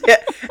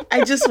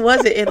just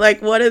wasn't. And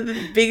like one of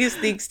the biggest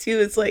things too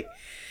is like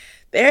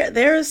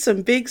there are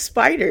some big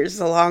spiders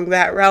along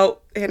that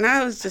route, and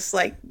I was just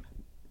like,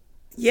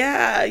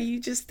 yeah, you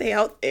just stay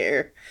out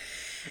there.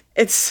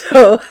 And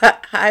so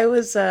I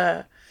was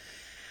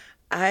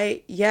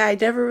I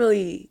never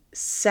really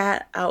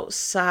sat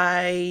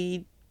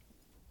outside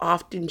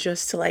often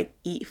just to like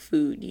eat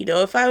food. You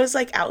know, if I was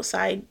like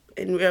outside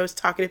and I was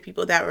talking to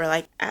people that were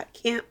like at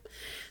camp,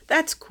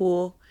 that's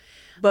cool.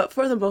 But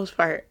for the most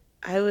part,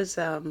 I was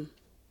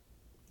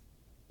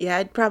yeah,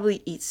 I'd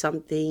probably eat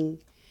something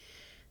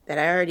that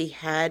I already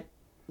had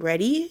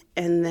ready,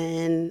 and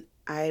then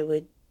I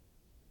would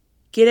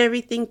get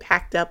everything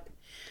packed up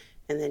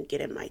and then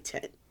get in my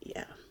tent.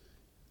 Yeah.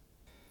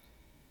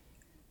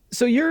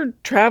 So you're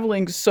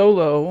traveling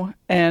solo,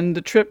 and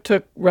the trip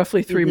took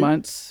roughly 3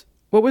 months.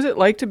 What was it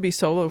like to be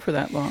solo for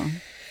that long?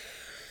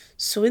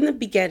 So in the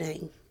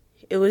beginning,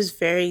 it was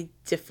very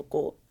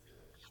difficult.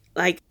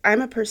 Like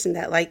I'm a person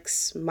that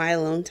likes my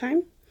alone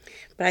time,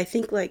 but I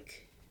think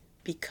like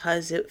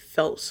because it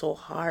felt so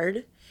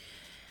hard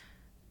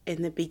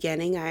in the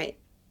beginning,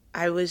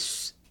 I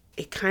was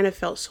it kind of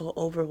felt so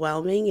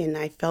overwhelming and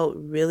I felt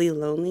really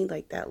lonely,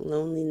 like that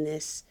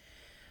loneliness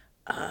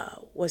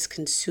was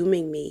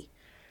consuming me.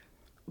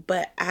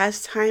 But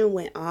as time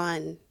went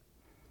on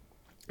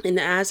and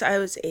as I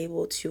was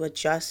able to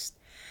adjust,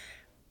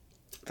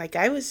 like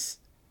I was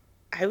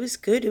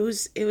good. It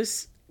was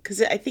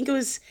cuz I think it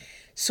was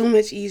so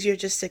much easier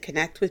just to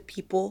connect with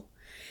people.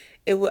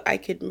 I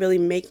could really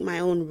make my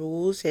own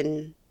rules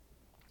and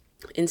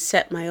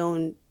set my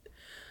own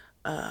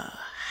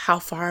how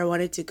far I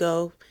wanted to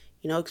go.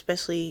 You know,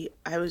 especially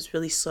I was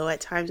really slow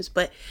at times,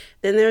 but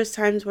then there was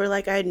times where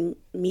like I'd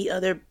meet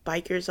other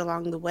bikers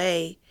along the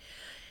way,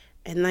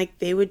 and like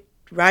they would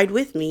ride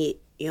with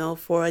me, you know,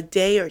 for a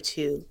day or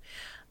two.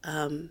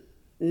 And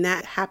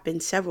that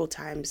happened several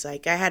times.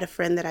 Like I had a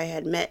friend that I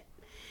had met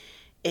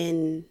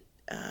in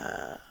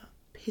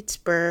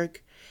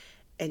Pittsburgh,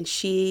 and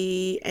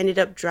she ended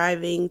up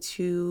driving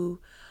to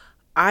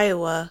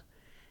Iowa,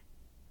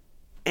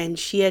 and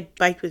she had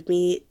biked with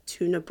me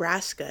to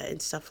Nebraska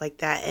and stuff like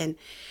that. And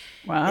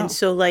Wow,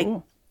 so like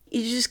cool.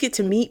 you just get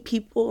to meet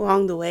people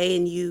along the way,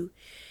 and you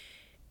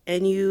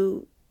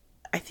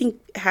I think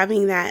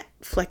having that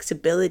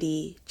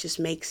flexibility just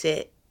makes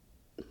it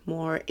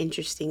more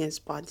interesting and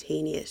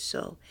spontaneous.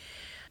 So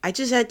I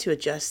just had to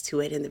adjust to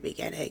it in the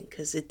beginning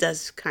because it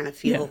does kind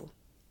of Yeah,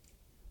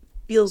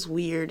 feels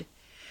weird,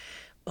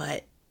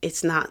 but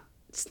it's not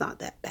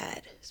that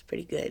bad. It's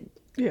pretty good.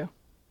 yeah.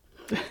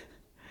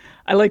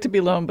 I like to be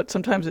alone, but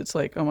sometimes it's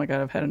like, oh my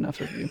God, I've had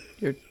enough of you.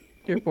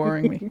 You're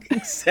boring me.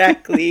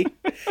 Exactly.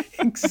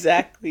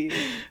 Exactly.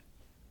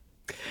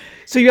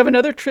 So you have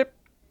another trip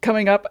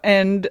coming up,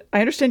 and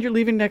I understand you're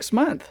leaving next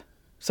month.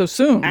 So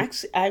soon.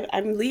 Actually,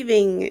 I'm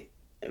leaving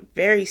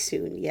very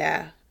soon.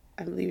 Yeah,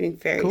 I'm leaving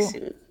very Cool.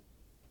 soon.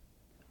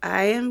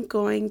 I am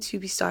going to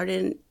be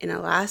starting in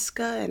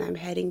Alaska and I'm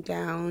heading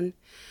down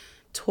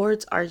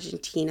towards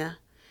Argentina.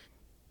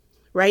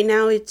 Right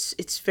now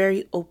it's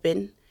very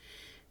open.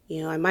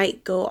 You know, I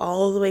might go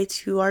all the way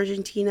to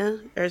Argentina.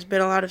 There's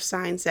been a lot of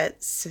signs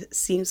that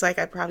seems like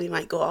I probably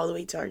might go all the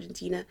way to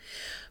Argentina.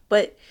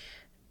 But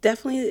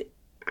definitely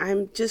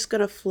I'm just going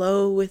to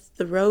flow with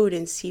the road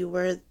and see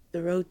where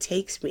the road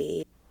takes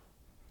me.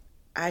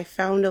 I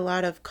found a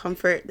lot of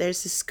comfort.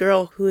 There's this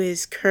girl who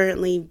is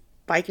currently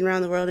biking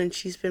around the world, and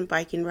she's been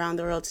biking around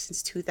the world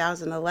since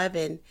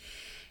 2011.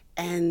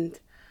 And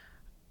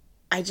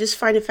I just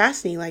find it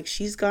fascinating. Like,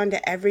 she's gone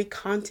to every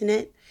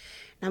continent.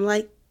 And I'm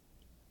like,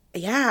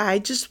 yeah, I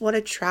just want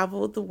to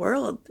travel the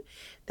world.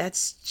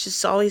 That's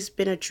just always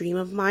been a dream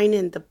of mine.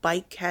 And the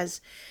bike has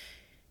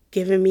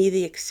given me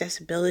the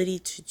accessibility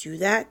to do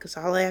that because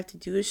all I have to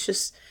do is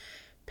just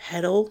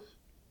pedal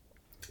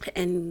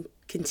and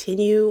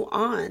continue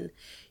on,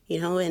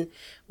 you know. And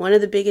one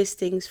of the biggest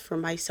things for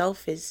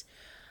myself is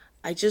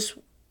I just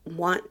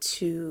want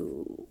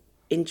to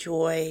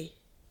enjoy.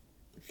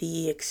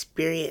 the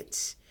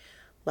experience.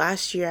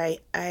 Last year,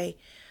 I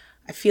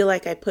feel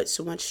like I put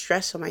so much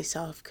stress on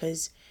myself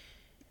because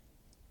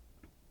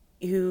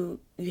you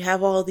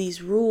have all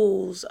these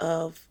rules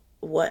of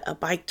what a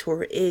bike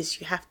tour is.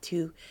 You have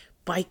to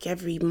bike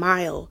every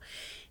mile.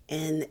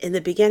 And in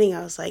the beginning,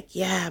 I was like,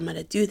 yeah, I'm going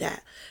to do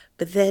that.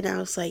 But then I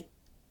was like,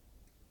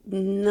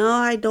 no,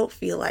 I don't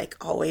feel like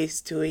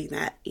always doing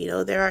that.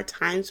 There are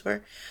times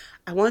where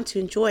I want to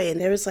enjoy. And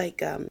there was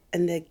like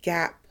in the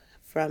gap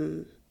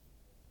from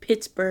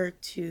Pittsburgh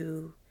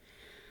to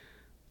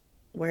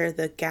where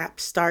the gap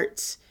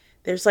starts,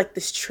 there's like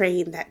this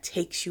train that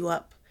takes you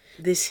up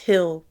this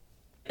hill.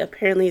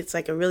 Apparently, it's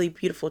like a really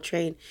beautiful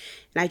train.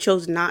 And I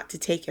chose not to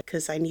take it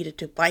because I needed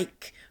to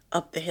bike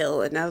up the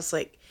hill. And I was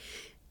like,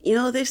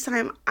 this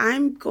time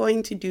I'm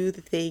going to do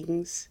the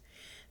things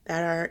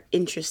that are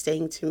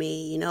interesting to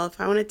me.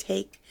 If I want to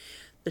take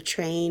the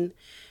train,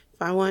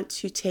 if I want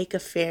to take a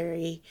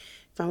ferry,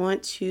 if I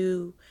want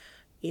to,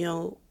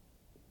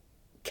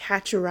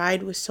 catch a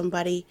ride with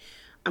somebody,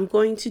 I'm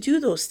going to do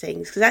those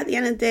things. Because at the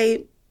end of the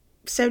day,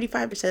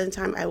 75% of the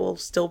time I will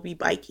still be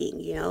biking.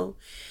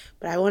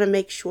 But I want to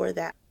make sure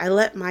that I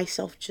let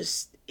myself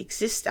just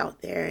exist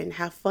out there and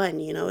have fun.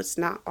 It's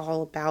not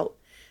all about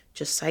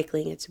just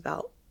cycling, it's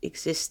about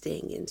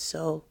existing. And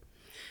so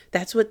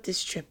that's what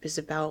this trip is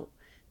about.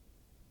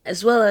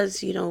 As well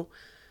as,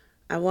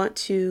 I want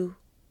to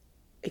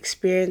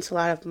experience a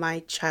lot of my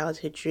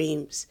childhood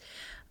dreams.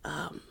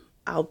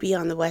 I'll be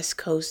on the West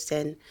Coast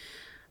and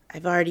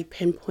I've already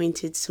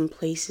pinpointed some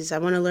places. I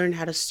want to learn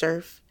how to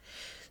surf.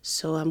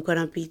 So I'm going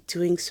to be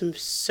doing some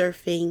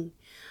surfing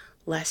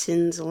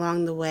lessons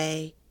along the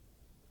way.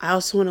 I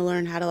also want to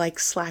learn how to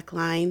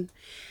slackline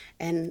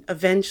and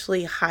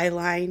eventually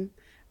highline.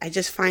 I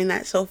just find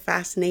that so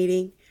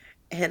fascinating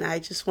and I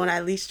just want to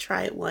at least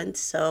try it once.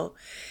 So,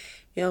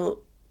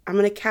 I'm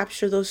going to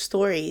capture those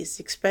stories,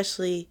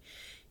 especially,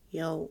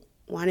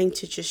 wanting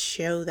to just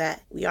show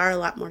that we are a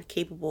lot more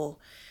capable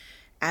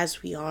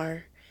as we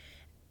are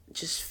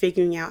just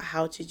figuring out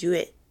how to do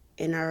it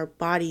in our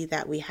body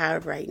that we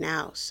have right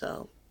now.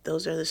 So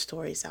those are the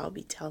stories I'll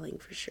be telling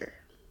for sure.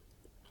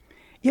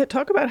 Yeah,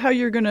 talk about how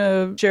you're going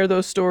to share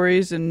those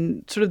stories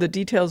and sort of the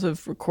details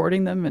of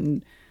recording them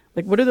and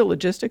what are the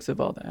logistics of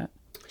all that?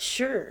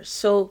 Sure.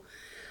 So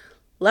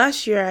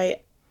last year,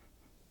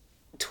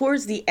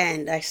 towards the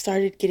end, I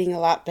started getting a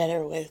lot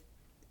better with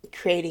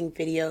creating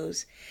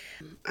videos.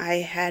 I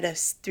had a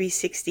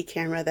 360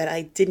 camera that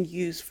I didn't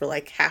use for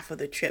half of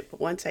the trip, but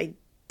once I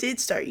did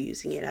start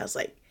using it, I was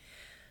like,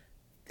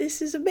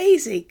 this is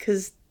amazing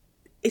because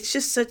it's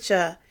just such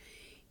a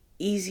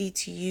easy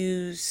to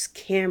use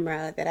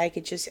camera that I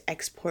could just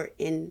export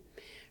in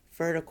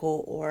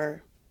vertical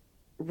or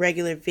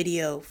regular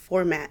video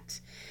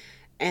format.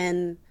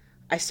 And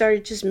I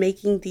started just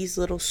making these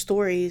little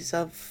stories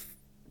of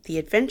the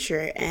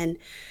adventure. And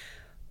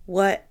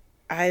what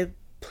I'm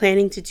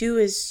planning to do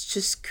is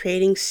just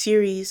creating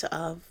series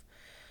of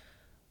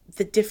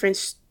the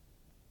different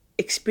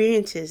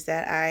experiences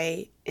that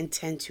I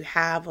intend to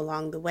have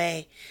along the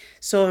way.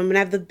 So I'm going to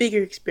have the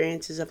bigger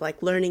experiences of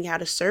learning how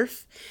to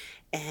surf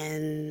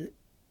and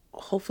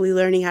hopefully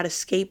learning how to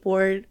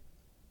skateboard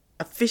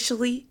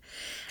officially.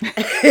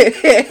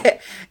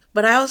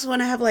 But I also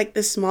want to have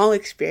the small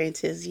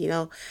experiences,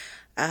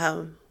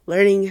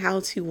 learning how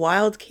to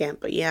wild camp.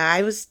 But yeah,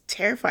 I was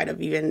terrified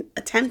of even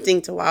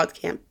attempting to wild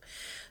camp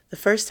the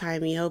first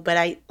time, but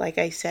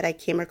I said, I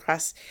came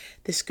across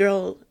this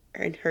girl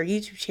and her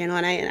YouTube channel,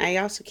 and I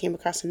also came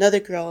across another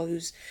girl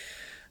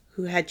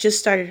who had just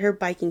started her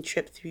biking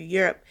trip through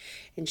Europe,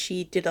 and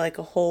she did a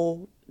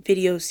whole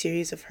video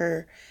series of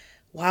her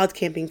wild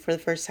camping for the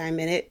first time,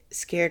 and it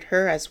scared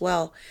her as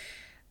well.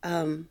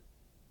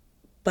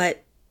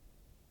 But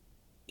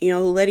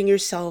letting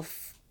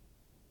yourself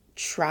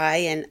try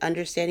and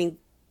understanding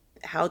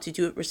how to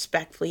do it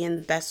respectfully and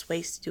the best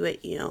ways to do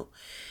it,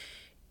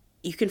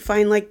 you can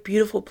find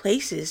beautiful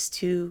places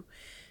to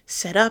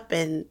set up,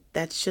 and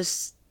that's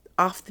just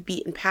off the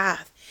beaten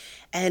path.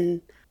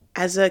 And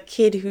as a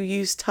kid who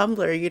used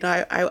Tumblr,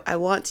 I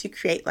want to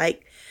create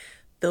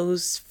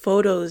those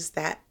photos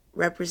that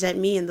represent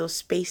me in those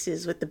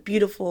spaces with the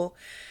beautiful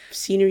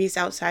sceneries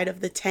outside of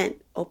the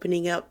tent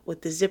opening up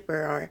with the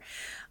zipper, or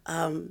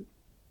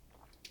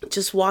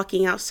just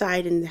walking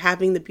outside and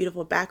having the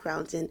beautiful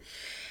backgrounds.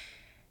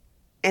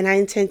 And I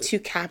intend to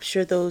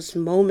capture those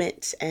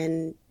moments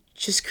and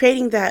just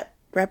creating that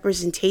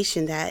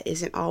representation that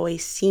isn't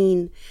always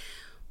seen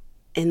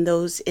in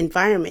those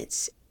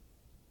environments.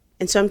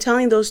 And so I'm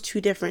telling those two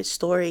different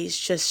stories,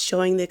 just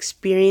showing the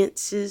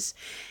experiences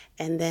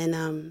and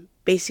then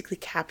basically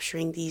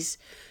capturing these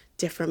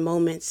different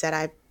moments that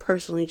I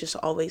personally just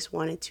always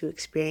wanted to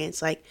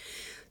experience,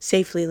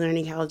 safely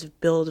learning how to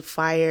build a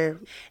fire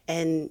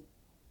and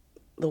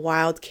the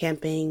wild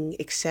camping,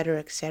 etc.,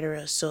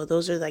 etc. So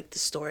those are the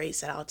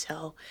stories that I'll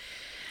tell.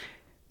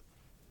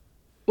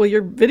 Well,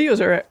 your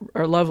videos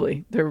are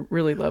lovely. They're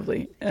really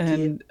lovely.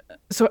 And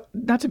so,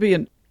 not to be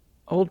an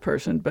old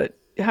person, but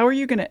how are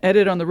you going to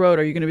edit on the road?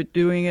 Are you going to be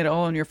doing it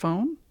all on your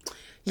phone?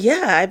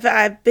 Yeah,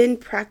 I've been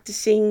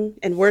practicing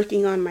and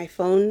working on my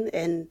phone,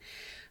 and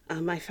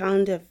I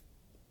found a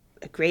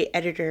great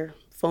editor,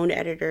 phone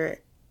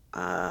editor,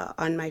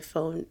 on my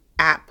phone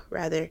app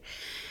rather.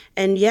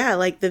 And yeah,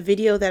 like the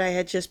video that I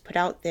had just put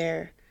out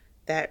there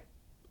that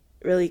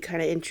really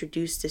kind of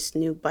introduced this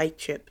new bike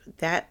trip,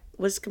 that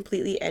was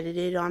completely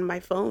edited on my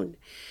phone.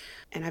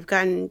 And I've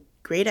gotten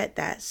great at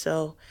that.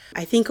 So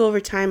I think over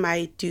time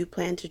I do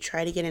plan to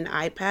try to get an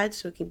iPad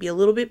so it can be a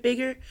little bit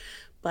bigger.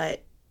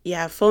 But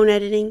yeah, phone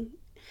editing,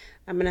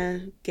 I'm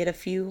gonna get a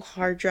few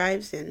hard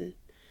drives and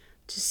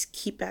just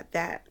keep at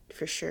that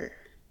for sure.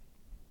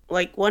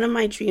 Like one of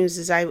my dreams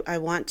is I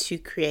want to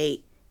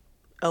create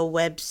a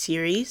web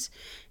series.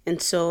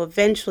 And so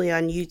eventually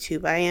on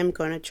YouTube, I am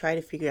going to try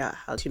to figure out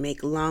how to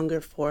make longer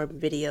form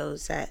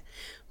videos that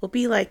will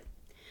be like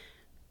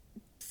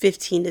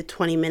 15 to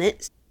 20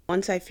 minutes.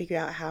 Once I figure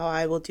out how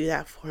I will do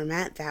that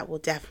format, that will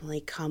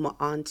definitely come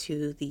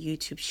onto the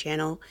YouTube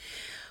channel.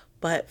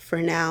 But for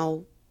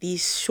now,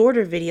 these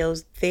shorter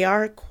videos, they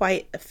are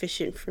quite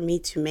efficient for me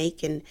to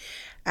make. And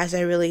as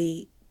I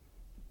really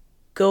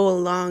go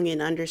along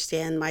and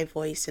understand my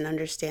voice and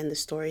understand the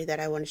story that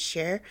I want to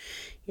share,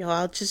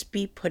 I'll just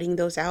be putting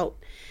those out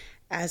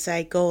as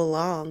I go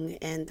along,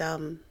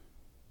 and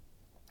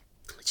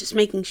just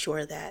making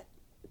sure that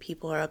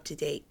people are up to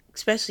date,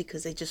 especially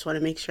because they just want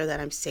to make sure that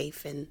I'm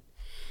safe and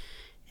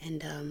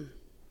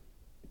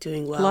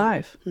doing well.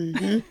 Live.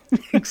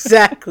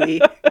 Exactly.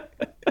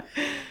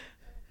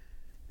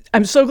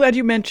 I'm so glad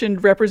you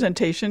mentioned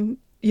representation.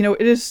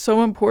 It is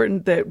so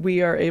important that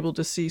we are able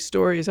to see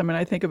stories. I mean,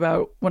 I think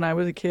about when I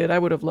was a kid, I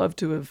would have loved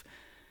to have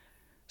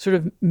sort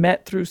of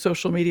met through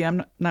social media.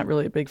 I'm not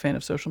really a big fan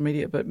of social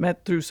media, but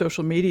met through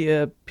social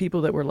media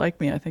people that were like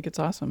me. I think it's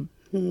awesome.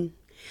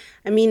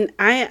 I mean,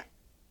 I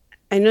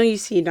know you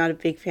see you're not a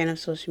big fan of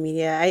social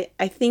media.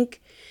 I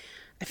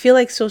feel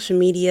like social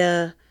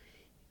media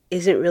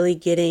isn't really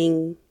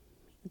getting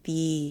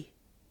the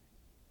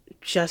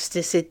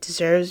justice it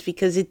deserves,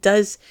 because it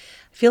does.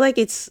 I feel like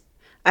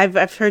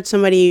I've heard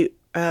somebody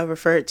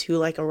refer it to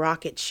like a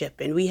rocket ship,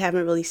 and we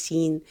haven't really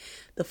seen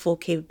the full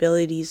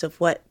capabilities of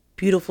what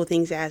beautiful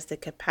things it has the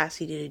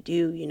capacity to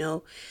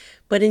do.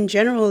 But in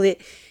general,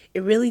 it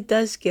really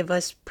does give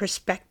us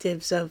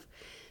perspectives of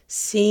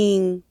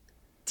seeing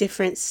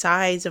different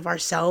sides of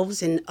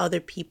ourselves and other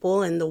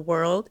people and the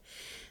world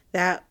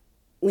that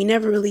we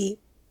never really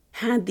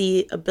had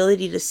the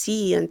ability to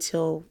see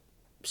until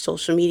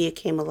social media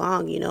came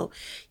along.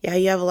 Yeah,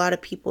 you have a lot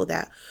of people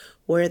that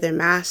wear their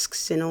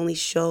masks and only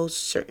show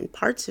certain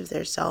parts of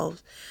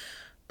themselves,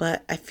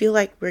 but I feel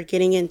like we're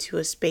getting into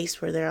a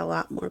space where there are a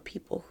lot more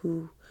people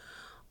who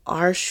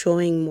are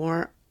showing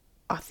more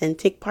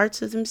authentic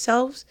parts of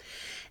themselves.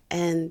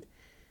 And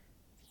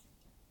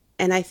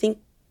and I think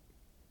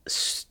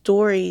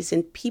stories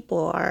and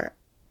people are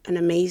an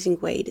amazing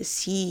way to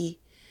see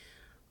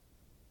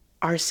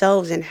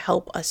ourselves and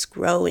help us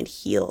grow and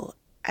heal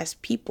as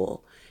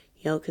people,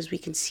 because we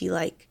can see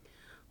like,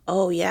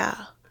 oh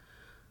yeah,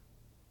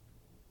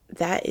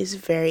 that is a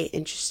very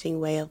interesting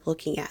way of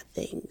looking at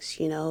things.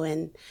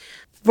 And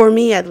for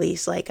me at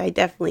least, like I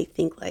definitely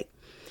think like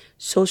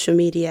social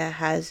media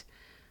has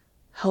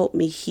helped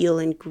me heal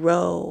and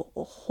grow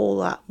a whole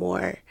lot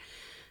more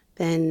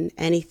than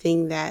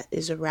anything that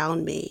is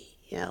around me,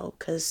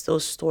 because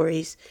those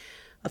stories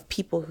of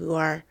people who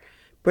are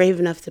brave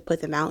enough to put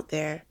them out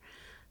there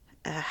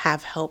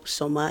have helped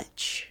so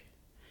much.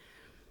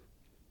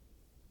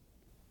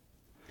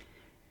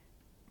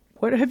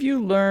 What have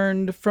you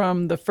learned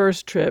from the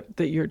first trip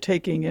that you're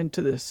taking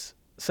into this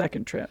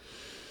second trip?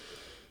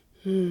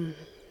 I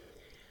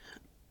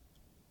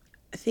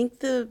think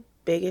the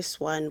biggest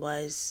one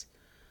was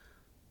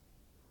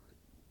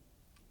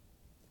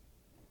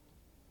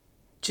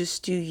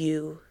just do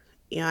you.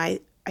 I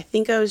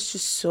think I was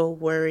just so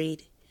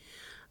worried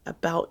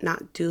about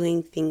not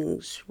doing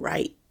things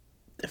right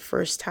the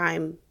first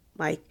time,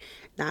 like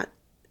not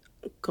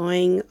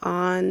going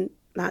on,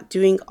 not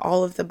doing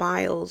all of the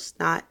miles,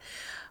 not,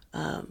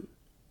 I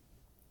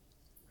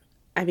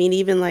mean,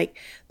 even like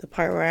the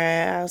part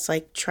where I was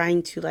like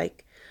trying to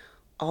like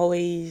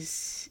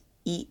always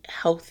eat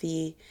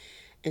healthy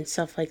and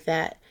stuff like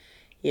that.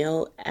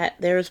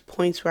 There was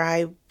points where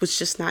I was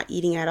just not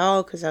eating at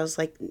all because I was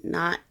like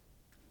not,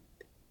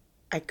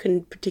 I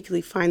couldn't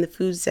particularly find the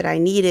foods that I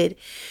needed,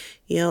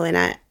 and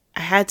I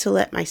had to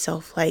let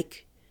myself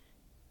like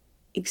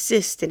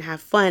exist and have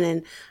fun.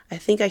 And I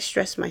think I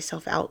stressed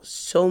myself out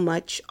so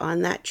much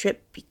on that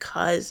trip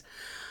because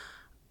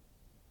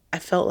I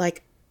felt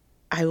like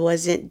I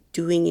wasn't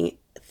doing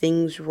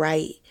things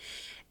right.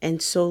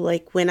 And so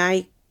like when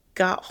I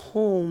got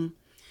home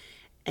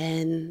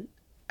and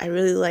I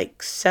really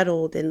like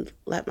settled and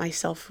let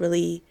myself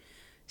really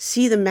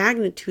see the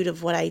magnitude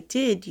of what I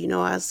did, I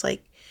was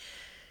like,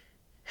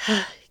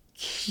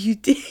 you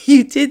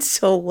did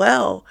so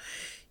well.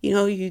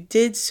 You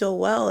did so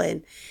well.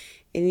 And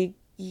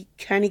you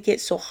kind of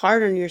get so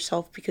hard on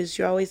yourself because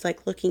you're always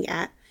like looking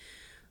at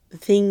the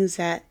things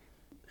that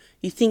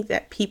you think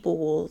that people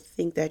will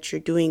think that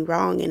you're doing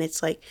wrong. And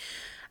it's like,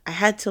 I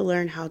had to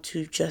learn how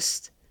to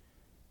just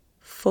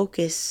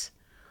focus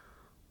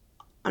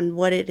on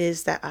what it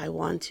is that I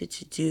wanted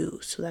to do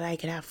so that I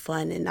could have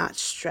fun and not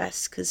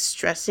stress, because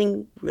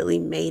stressing really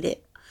made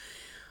it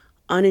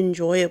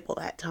unenjoyable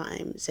at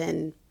times,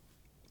 and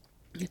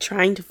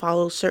trying to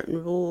follow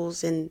certain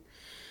rules and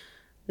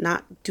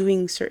not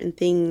doing certain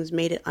things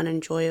made it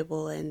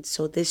unenjoyable. And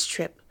so this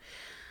trip,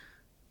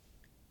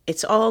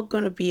 it's all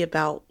going to be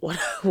about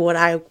what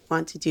I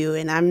want to do,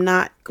 and I'm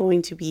not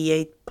going to be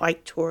a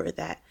bike tour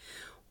that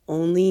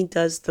only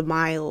does the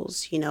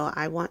miles.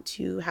 I want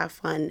to have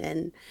fun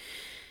and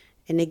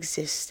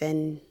exist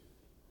and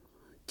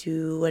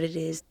do what it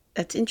is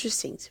that's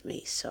interesting to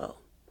me. So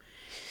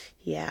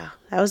yeah,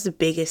 that was the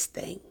biggest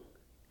thing.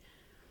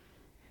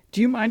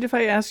 Do you mind if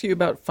I ask you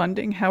about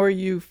funding? How are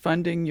you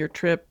funding your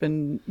trip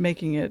and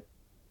making it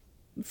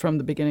from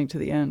the beginning to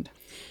the end?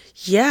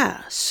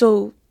 Yeah,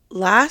 so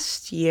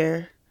last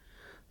year,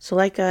 so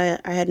like I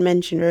had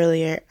mentioned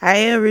earlier,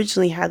 I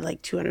originally had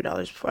like $200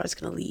 before I was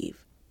going to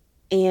leave.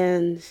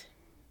 And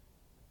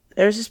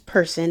there's this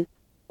person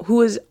who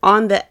was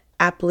on the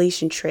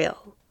Appalachian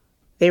Trail.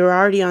 They were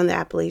already on the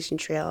Appalachian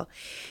Trail,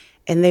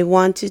 and they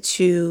wanted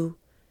to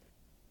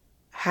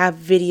have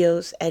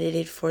videos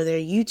edited for their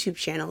YouTube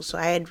channel. So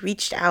I had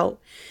reached out,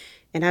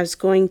 and I was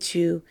going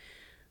to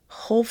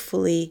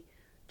hopefully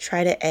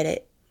try to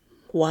edit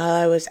while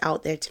I was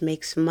out there to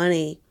make some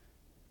money.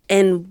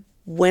 And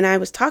when I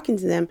was talking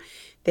to them,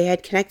 they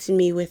had connected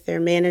me with their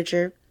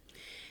manager,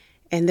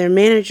 and their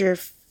manager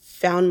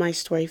found my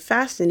story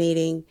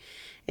fascinating.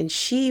 And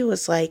she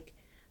was like,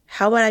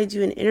 how about I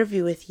do an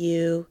interview with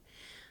you,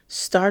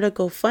 start a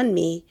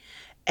GoFundMe,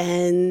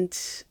 and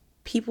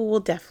people will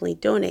definitely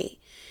donate.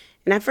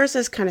 And at first I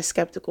was kind of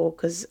skeptical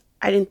because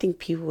I didn't think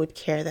people would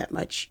care that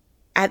much.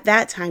 At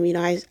that time,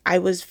 I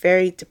was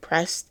very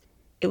depressed.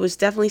 It was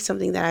definitely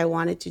something that I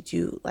wanted to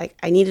do. Like,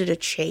 I needed a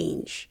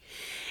change.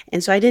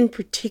 And so I didn't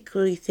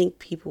particularly think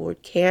people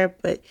would care,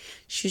 but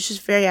she was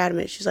just very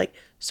adamant. She's like,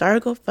 start a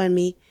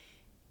GoFundMe,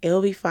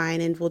 it'll be fine,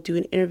 and we'll do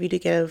an interview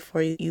together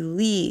before you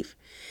leave.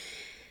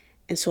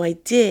 And so I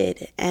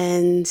did.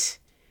 And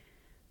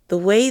the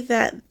way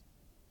that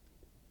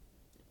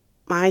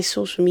my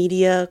social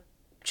media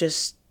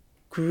just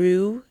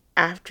grew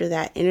after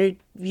that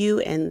interview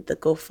and the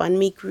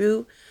GoFundMe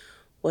grew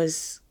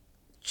was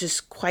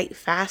just quite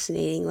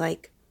fascinating.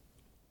 Like,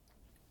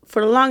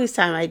 for the longest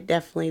time, I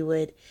definitely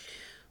would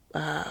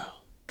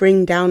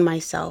bring down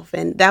myself.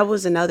 And that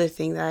was another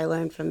thing that I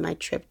learned from my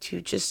trip,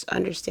 to just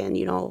understand,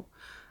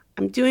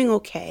 I'm doing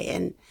okay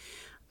and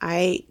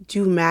I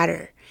do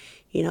matter,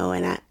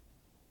 and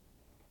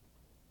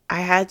I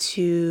had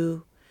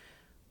to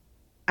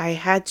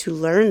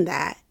learn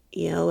that,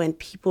 and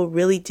people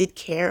really did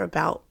care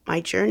about my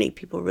journey.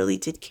 People really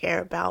did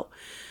care about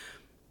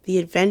the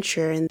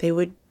adventure, and they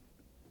would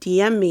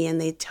DM me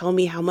and they'd tell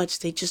me how much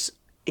they just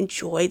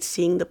enjoyed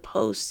seeing the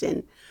posts.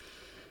 And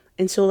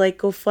so, like,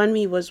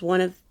 GoFundMe was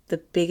one of the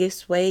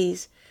biggest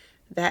ways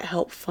that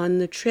helped fund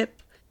the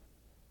trip.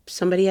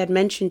 Somebody had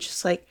mentioned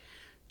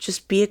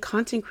just be a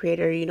content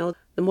creator.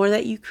 The more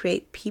that you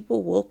create,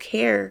 people will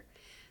care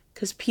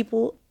because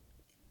people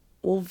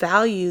will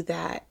value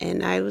that.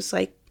 And I was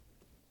like,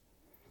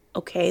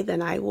 okay,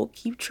 then I will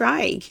keep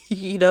trying,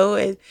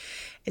 and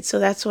so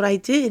that's what I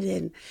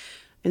did.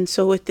 And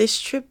so with this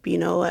trip,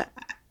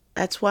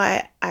 that's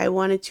why I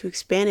wanted to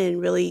expand it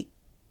and really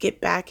get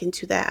back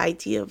into that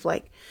idea of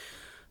like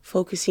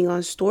focusing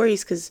on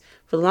stories, because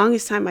for the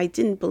longest time I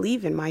didn't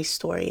believe in my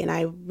story, and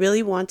I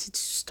really wanted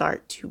to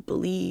start to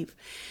believe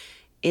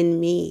in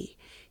me,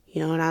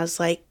 and I was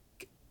like,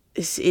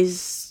 this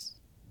is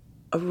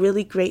a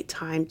really great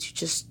time to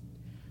just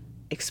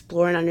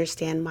explore and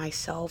understand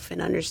myself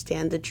and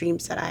understand the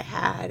dreams that I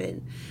had,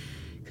 and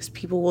because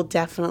people will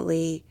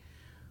definitely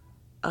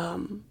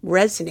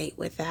resonate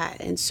with that.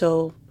 And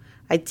so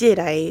I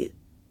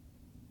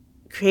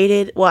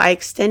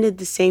extended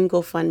the same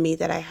GoFundMe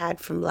that I had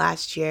from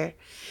last year,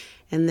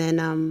 and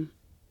then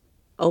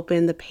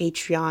opened the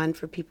Patreon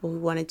for people who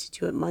wanted to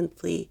do it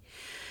monthly.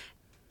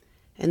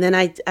 And then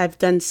I've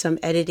done some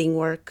editing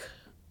work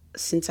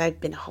since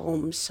I've been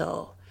home.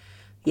 So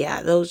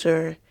yeah, those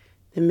are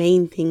the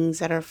main things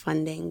that are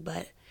funding.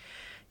 But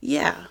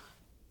yeah.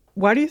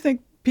 Why do you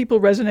think people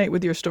resonate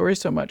with your story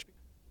so much?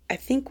 I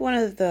think one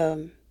of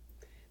the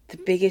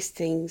biggest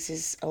things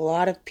is a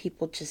lot of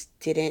people just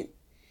didn't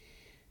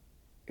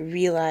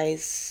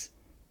realize,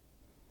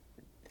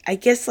 I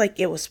guess, like,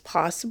 it was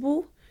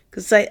possible.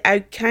 Because I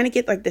kind of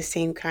get like the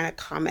same kind of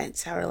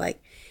comments how are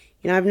like,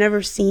 I've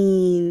never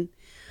seen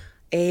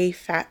a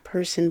fat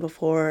person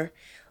before,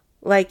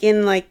 like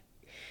in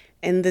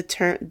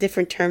the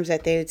different terms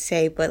that they would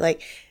say, but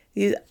like,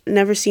 you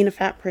never seen a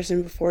fat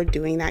person before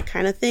doing that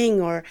kind of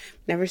thing, or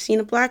never seen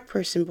a black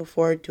person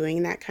before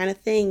doing that kind of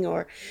thing,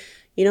 or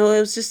it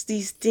was just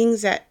these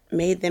things that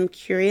made them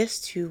curious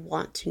to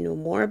want to know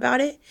more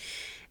about it.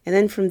 And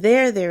then from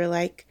there they were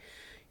like,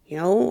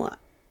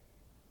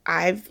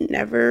 I've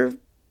never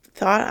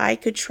thought I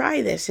could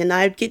try this. And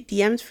I'd get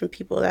DMs from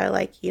people that are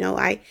like,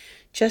 I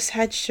just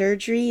had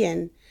surgery,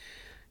 and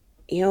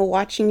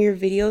watching your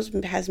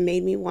videos has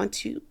made me want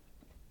to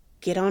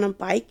get on a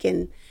bike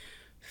and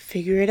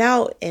figure it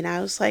out. And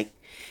I was like,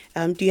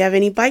 do you have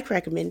any bike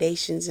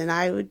recommendations? And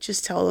I would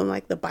just tell them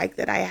like the bike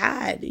that I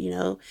had,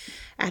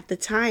 at the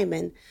time.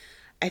 And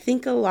I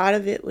think a lot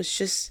of it was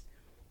just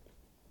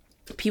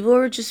people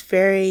were just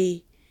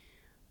they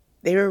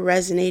were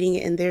resonating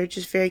and they were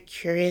just very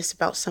curious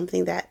about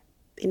something that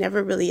they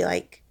never really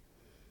like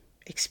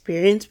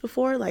experienced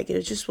before. Like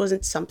it just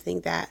wasn't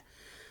something that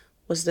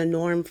was the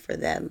norm for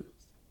them.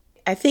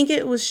 I think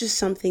it was just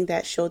something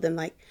that showed them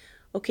like,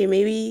 okay,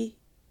 maybe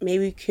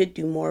you could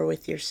do more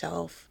with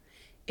yourself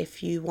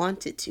if you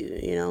wanted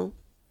to.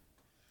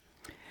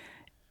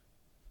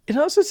 It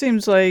also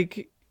seems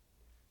like,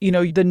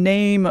 the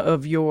name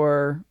of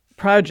your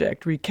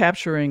project,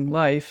 Recapturing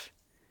Life,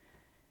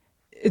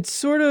 it's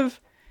sort of,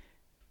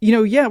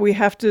 yeah, we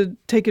have to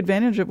take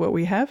advantage of what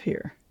we have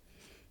here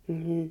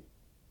Mm-hmm.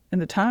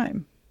 and the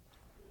time.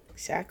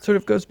 Exactly. Sort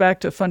of goes back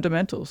to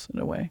fundamentals in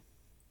a way.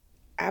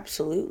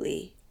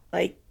 Absolutely.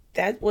 Like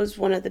that was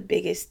one of the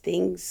biggest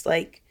things.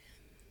 Like,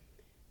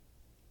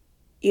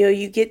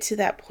 you get to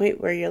that point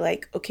where you're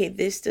like, okay,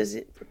 this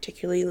doesn't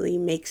particularly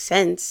make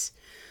sense.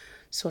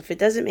 So if it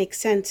doesn't make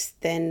sense,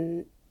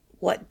 then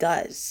what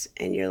does?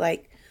 And you're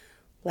like,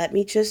 let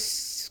me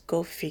just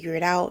go figure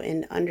it out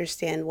and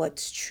understand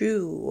what's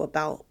true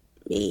about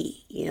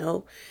me.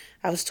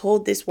 I was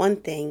told this one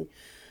thing,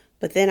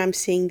 but then I'm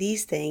seeing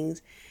these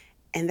things,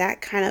 and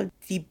that kind of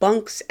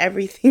debunks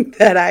everything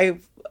that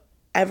I've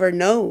ever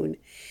known,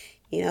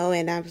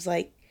 and I was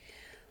like,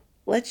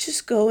 let's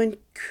just go and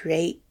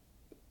create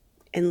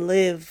and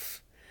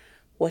live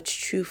what's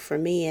true for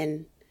me,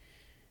 and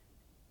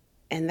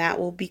that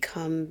will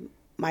become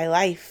my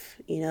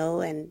life,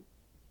 and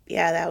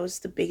yeah, that was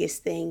the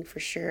biggest thing for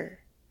sure.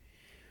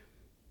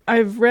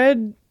 I've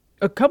read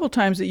a couple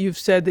times that you've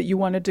said that you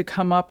wanted to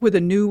come up with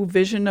a new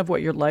vision of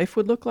what your life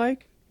would look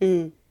like.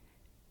 Mm.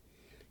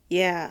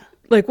 Yeah.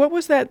 Like, what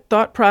was that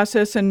thought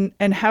process, and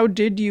how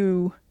did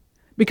you,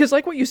 because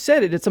like what you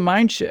said, it's a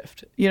mind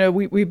shift.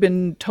 We've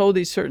been told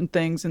these certain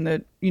things, and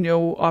that,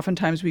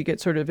 oftentimes we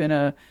get sort of in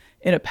a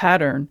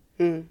pattern.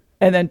 Mm.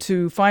 And then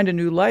to find a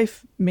new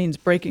life means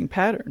breaking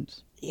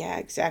patterns. Yeah,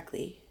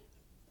 exactly.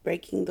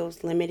 Breaking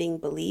those limiting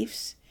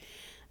beliefs.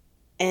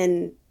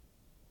 And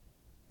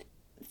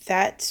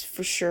that's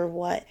for sure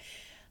what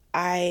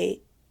I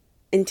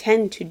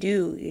intend to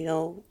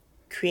do,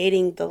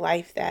 creating the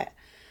life that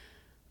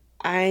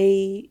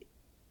I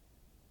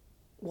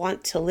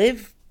want to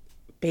live,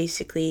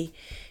 basically,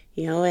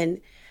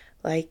 and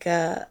like,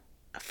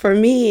 for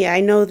me,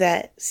 I know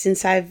that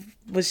since I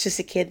was just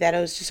a kid that I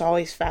was just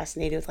always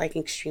fascinated with like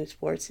extreme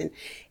sports and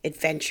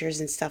adventures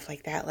and stuff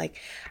like that. Like,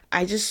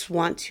 I just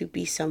want to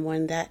be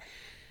someone that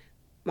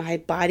my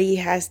body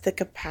has the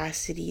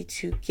capacity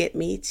to get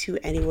me to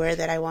anywhere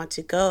that I want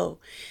to go.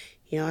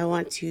 I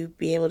want to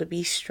be able to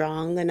be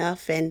strong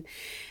enough, and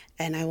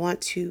I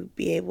want to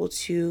be able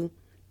to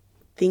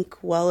think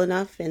well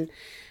enough, and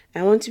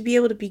I want to be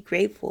able to be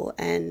grateful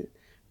and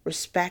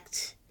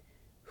respect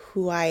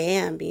who I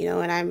am,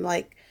 and I'm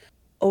like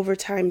over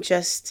time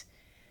just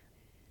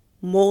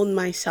mold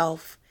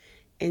myself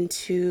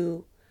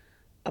into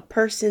a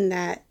person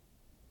that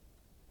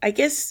I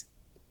guess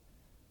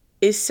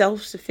is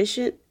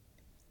self-sufficient,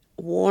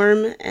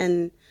 warm,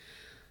 and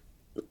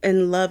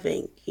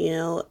loving,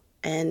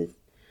 and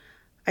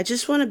I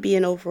just want to be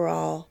an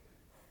overall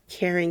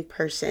caring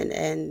person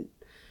and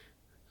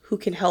who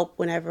can help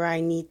whenever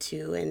I need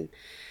to.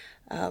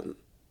 Um,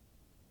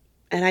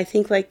 and I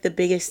think like the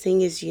biggest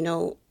thing is,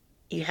 you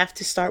have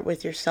to start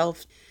with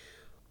yourself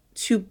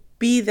to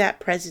be that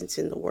presence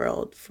in the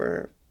world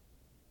for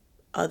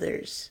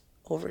others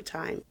over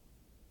time.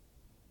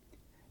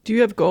 Do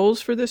you have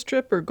goals for this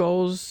trip, or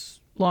goals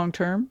long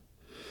term?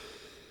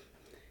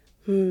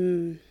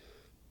 I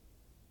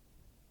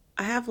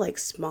have like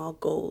small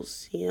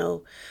goals,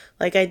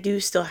 like I do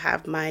still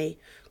have my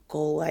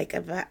goal, like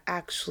of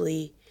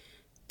actually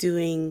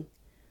doing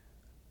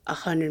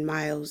 100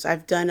 miles.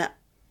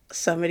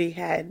 Somebody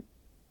had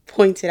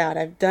pointed out,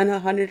 I've done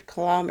 100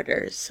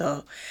 kilometers.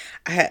 So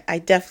I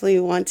definitely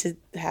want to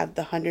have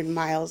the 100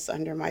 miles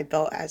under my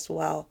belt as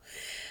well.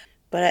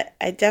 But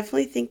I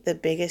definitely think the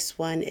biggest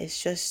one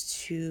is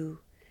just to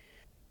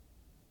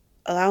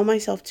allow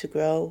myself to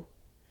grow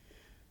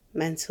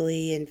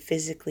mentally and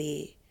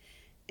physically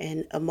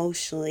and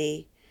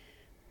emotionally,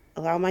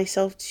 allow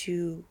myself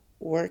to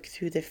work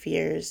through the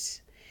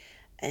fears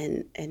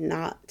and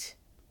not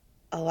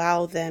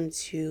allow them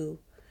to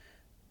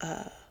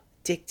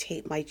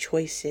dictate my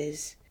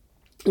choices,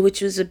 which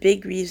was a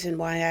big reason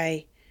why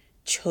I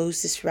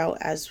chose this route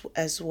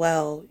as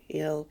well,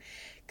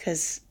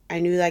 because I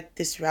knew like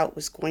this route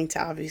was going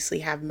to obviously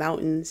have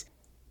mountains.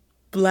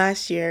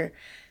 Last year,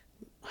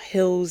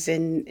 hills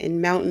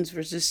and mountains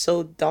were just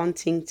so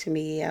daunting to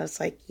me. I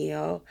was like,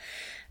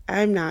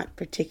 I'm not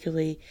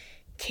particularly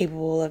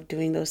capable of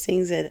doing those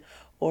things,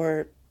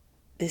 or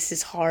this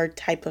is hard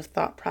type of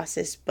thought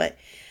process, but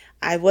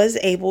I was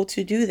able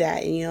to do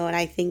that, and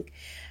I think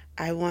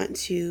I want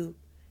to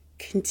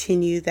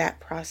continue that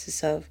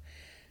process of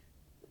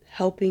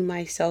helping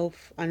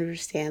myself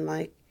understand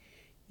like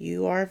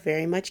you are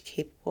very much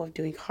capable of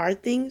doing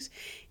hard things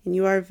and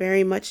you are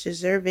very much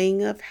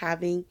deserving of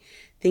having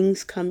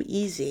things come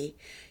easy,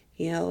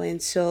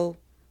 and so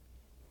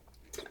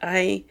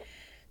I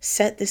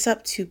set this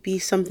up to be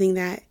something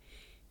that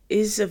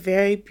is a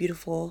very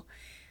beautiful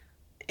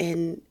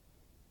and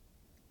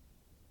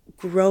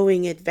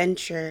growing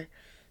adventure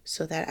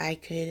so that I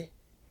could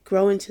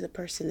grow into the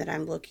person that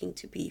I'm looking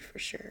to be for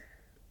sure.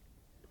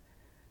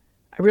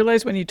 I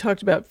realized when you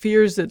talked about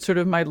fears that sort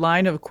of my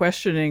line of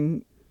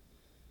questioning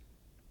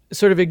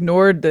sort of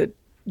ignored that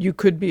you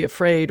could be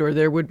afraid or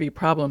there would be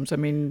problems. I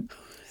mean,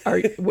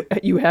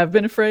 you have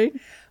been afraid?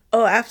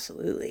 Oh,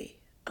 absolutely.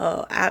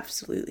 Oh,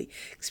 absolutely.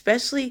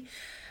 Especially,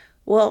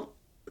 well,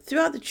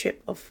 throughout the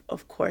trip,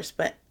 of course,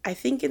 but I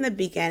think in the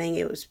beginning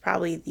it was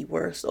probably the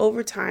worst.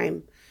 Over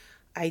time,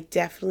 a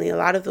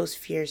lot of those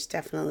fears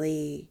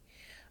definitely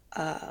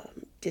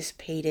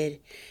dissipated.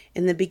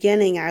 In the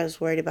beginning, I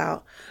was worried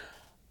about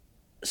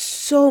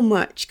so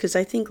much because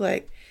I think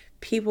like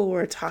people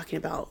were talking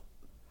about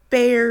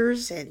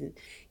bears and,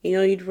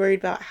 you'd worried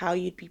about how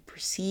you'd be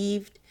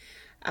perceived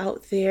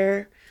out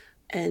there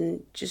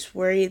and just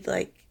worried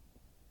like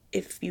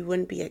if you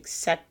wouldn't be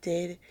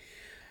accepted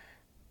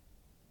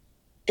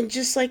and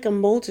just like a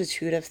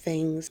multitude of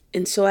things.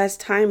 And so as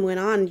time went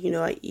on,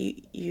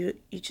 you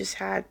just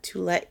had to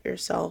let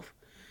yourself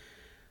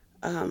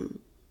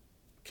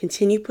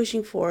continue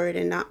pushing forward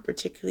and not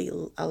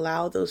particularly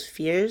allow those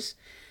fears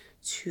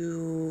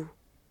to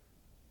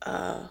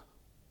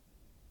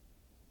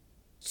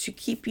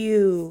keep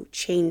you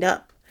chained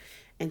up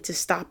and to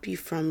stop you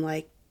from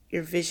like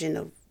your vision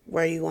of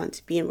where you want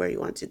to be and where you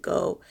want to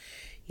go,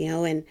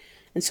 and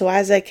so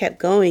as I kept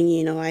going,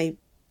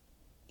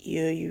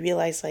 you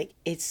realize like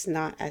it's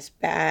not as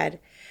bad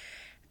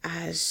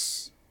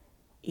as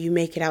you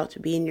make it out to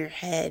be in your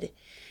head,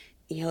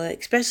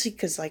 especially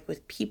because like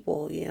with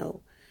people,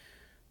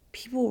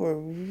 people were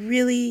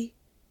really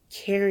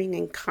caring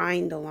and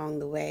kind along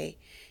the way.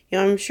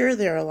 I'm sure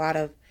there are a lot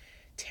of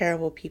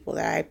terrible people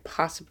that I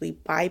possibly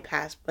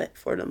bypassed, but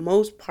for the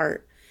most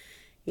part,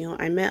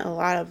 I met a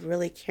lot of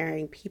really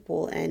caring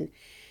people, and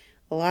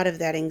a lot of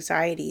that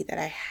anxiety that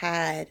I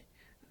had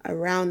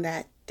around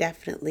that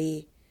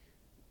definitely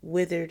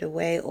withered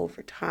away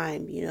over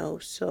time,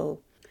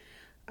 so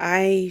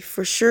I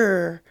for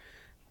sure,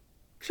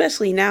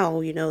 especially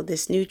now,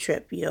 this new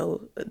trip,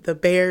 the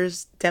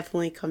bears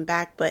definitely come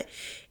back, but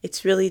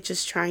it's really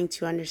just trying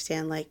to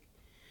understand like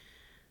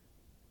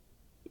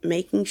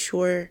making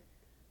sure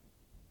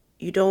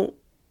you don't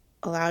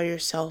allow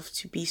yourself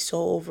to be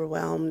so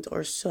overwhelmed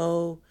or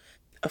so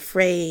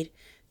afraid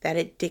that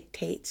it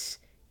dictates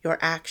your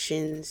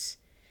actions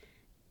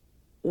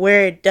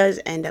where it does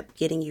end up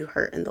getting you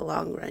hurt in the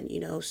long run,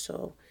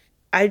 so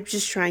I'm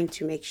just trying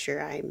to make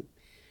sure I'm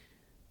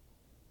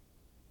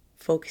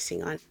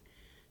focusing on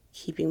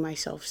keeping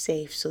myself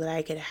safe so that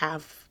I could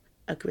have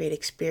a great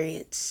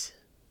experience.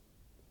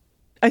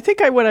 I think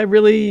what I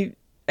really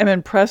am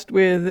impressed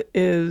with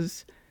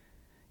is,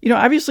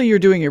 obviously you're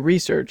doing your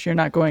research. You're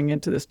not going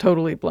into this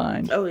totally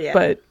blind. Oh, yeah.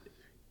 But,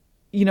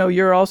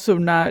 you're also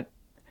not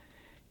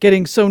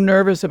getting so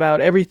nervous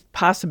about every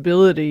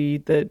possibility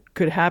that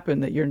could happen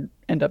that you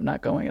end up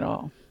not going at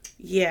all.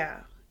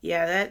 Yeah.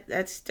 Yeah,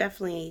 that's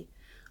definitely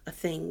a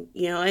thing.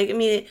 I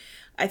mean,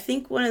 I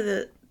think one of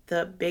the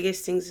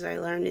biggest things that I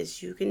learned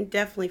is you can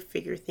definitely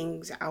figure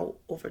things out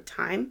over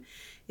time,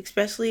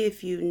 especially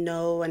if you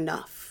know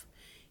enough,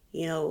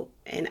 and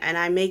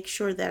I make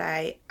sure that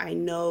I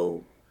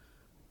know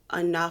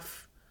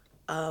enough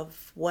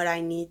of what I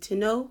need to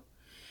know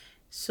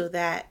so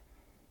that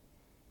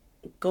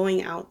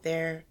going out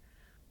there,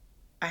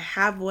 I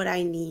have what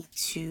I need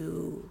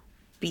to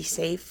be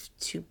safe,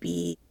 to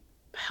be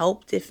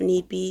helped if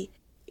need be,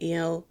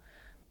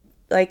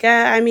 like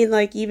I mean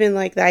like even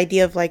like the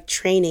idea of like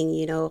training,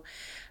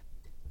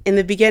 in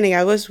the beginning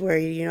I was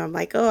worried, I'm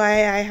like, oh,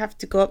 I have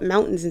to go up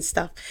mountains and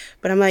stuff,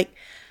 but I'm like,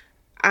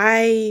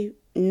 I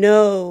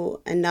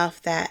know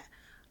enough that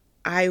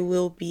I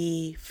will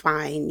be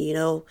fine,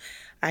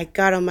 I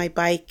got on my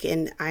bike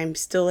and I'm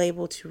still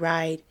able to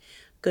ride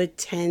good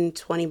 10,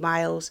 20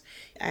 miles.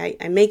 I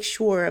make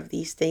sure of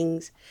these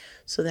things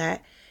so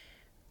that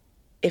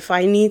if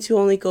I need to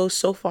only go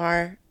so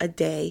far a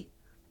day,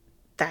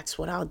 that's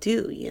what I'll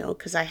do,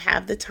 because I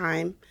have the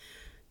time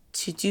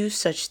to do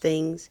such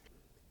things.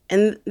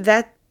 And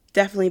that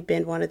definitely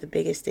been one of the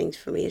biggest things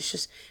for me. It's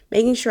just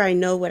making sure I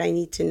know what I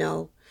need to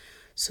know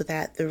so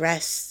that the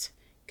rest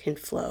can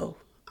flow,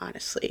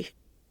 honestly.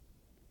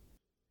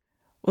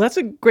 Well, that's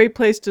a great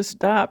place to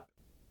stop.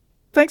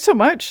 Thanks so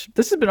much.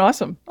 This has been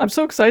awesome. I'm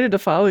so excited to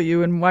follow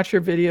you and watch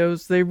your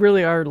videos. They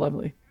really are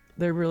lovely.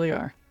 They really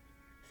are.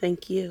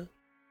 Thank you.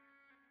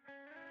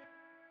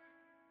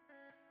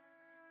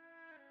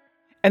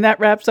 And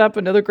that wraps up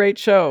another great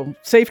show.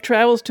 Safe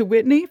travels to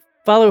Whitney.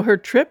 Follow her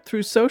trip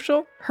through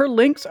social. Her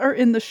links are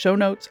in the show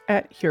notes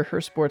at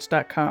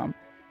hearhersports.com.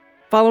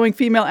 Following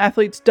female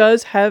athletes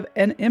does have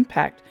an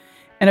impact,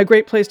 and a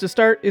great place to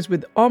start is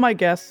with all my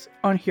guests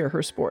on Hear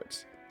Her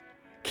Sports.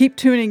 Keep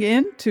tuning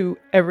in to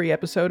every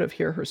episode of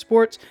Hear Her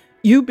Sports.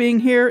 You being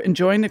here,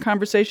 enjoying the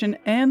conversation,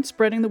 and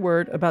spreading the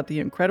word about the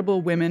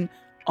incredible women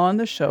on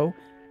the show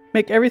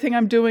make everything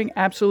I'm doing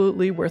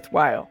absolutely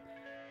worthwhile.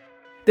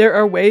 There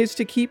are ways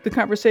to keep the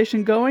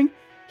conversation going.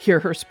 Hear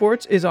Her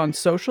Sports is on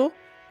social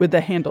with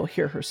the handle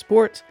Hear Her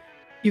Sports.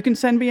 You can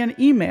send me an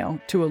email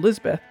to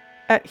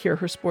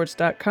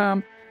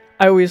elizabeth@hearhersports.com.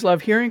 I always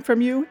love hearing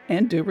from you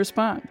and do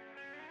respond.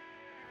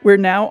 We're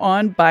now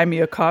on Buy Me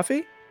a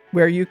Coffee,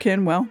 where you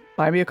can,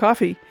 buy me a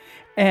coffee.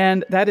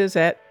 And that is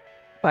at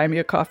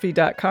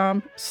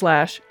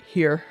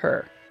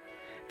buymeacoffee.com/hearher.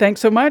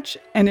 Thanks so much.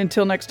 And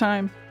until next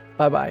time,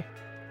 bye-bye.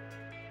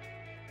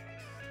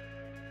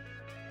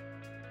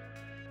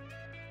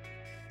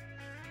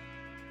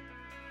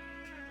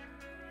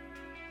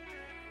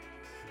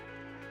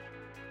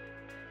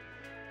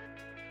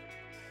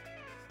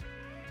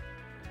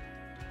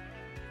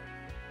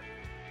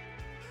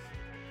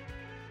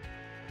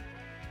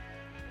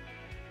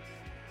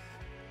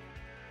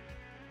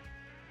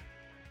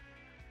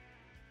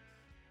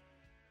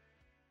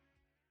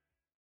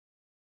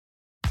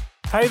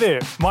 Hey there,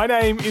 my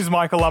name is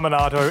Michael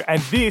Laminato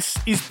and this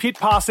is Pit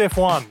Pass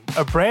F1,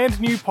 a brand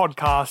new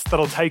podcast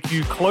that'll take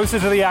you closer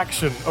to the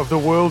action of the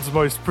world's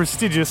most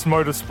prestigious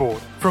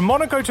motorsport. From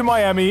Monaco to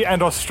Miami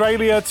and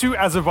Australia to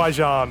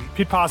Azerbaijan,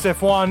 Pit Pass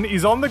F1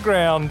 is on the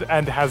ground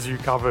and has you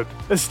covered.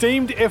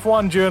 Esteemed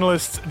F1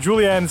 journalists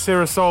Julianne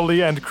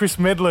Cerasoli and Chris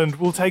Medland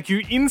will take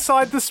you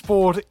inside the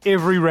sport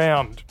every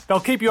round. They'll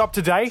keep you up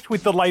to date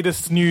with the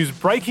latest news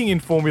breaking in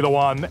Formula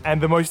One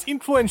and the most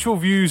influential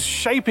views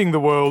shaping the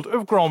world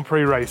of Grand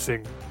Prix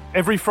racing.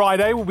 Every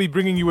Friday, we'll be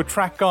bringing you a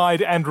track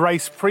guide and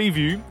race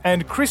preview,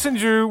 and Chris and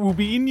Ju will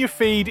be in your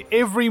feed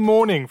every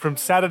morning from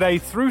Saturday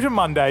through to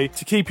Monday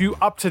to keep you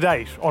up to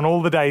date on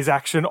all the day's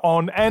action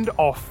on and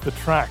off the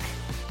track.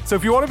 So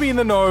if you want to be in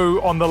the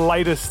know on the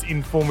latest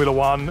in Formula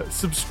One,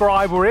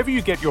 subscribe wherever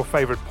you get your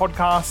favourite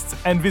podcasts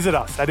and visit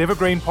us at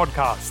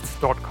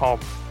evergreenpodcasts.com.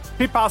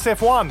 Pit Pass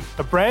F1,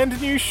 a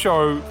brand new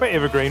show for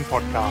Evergreen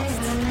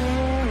Podcasts.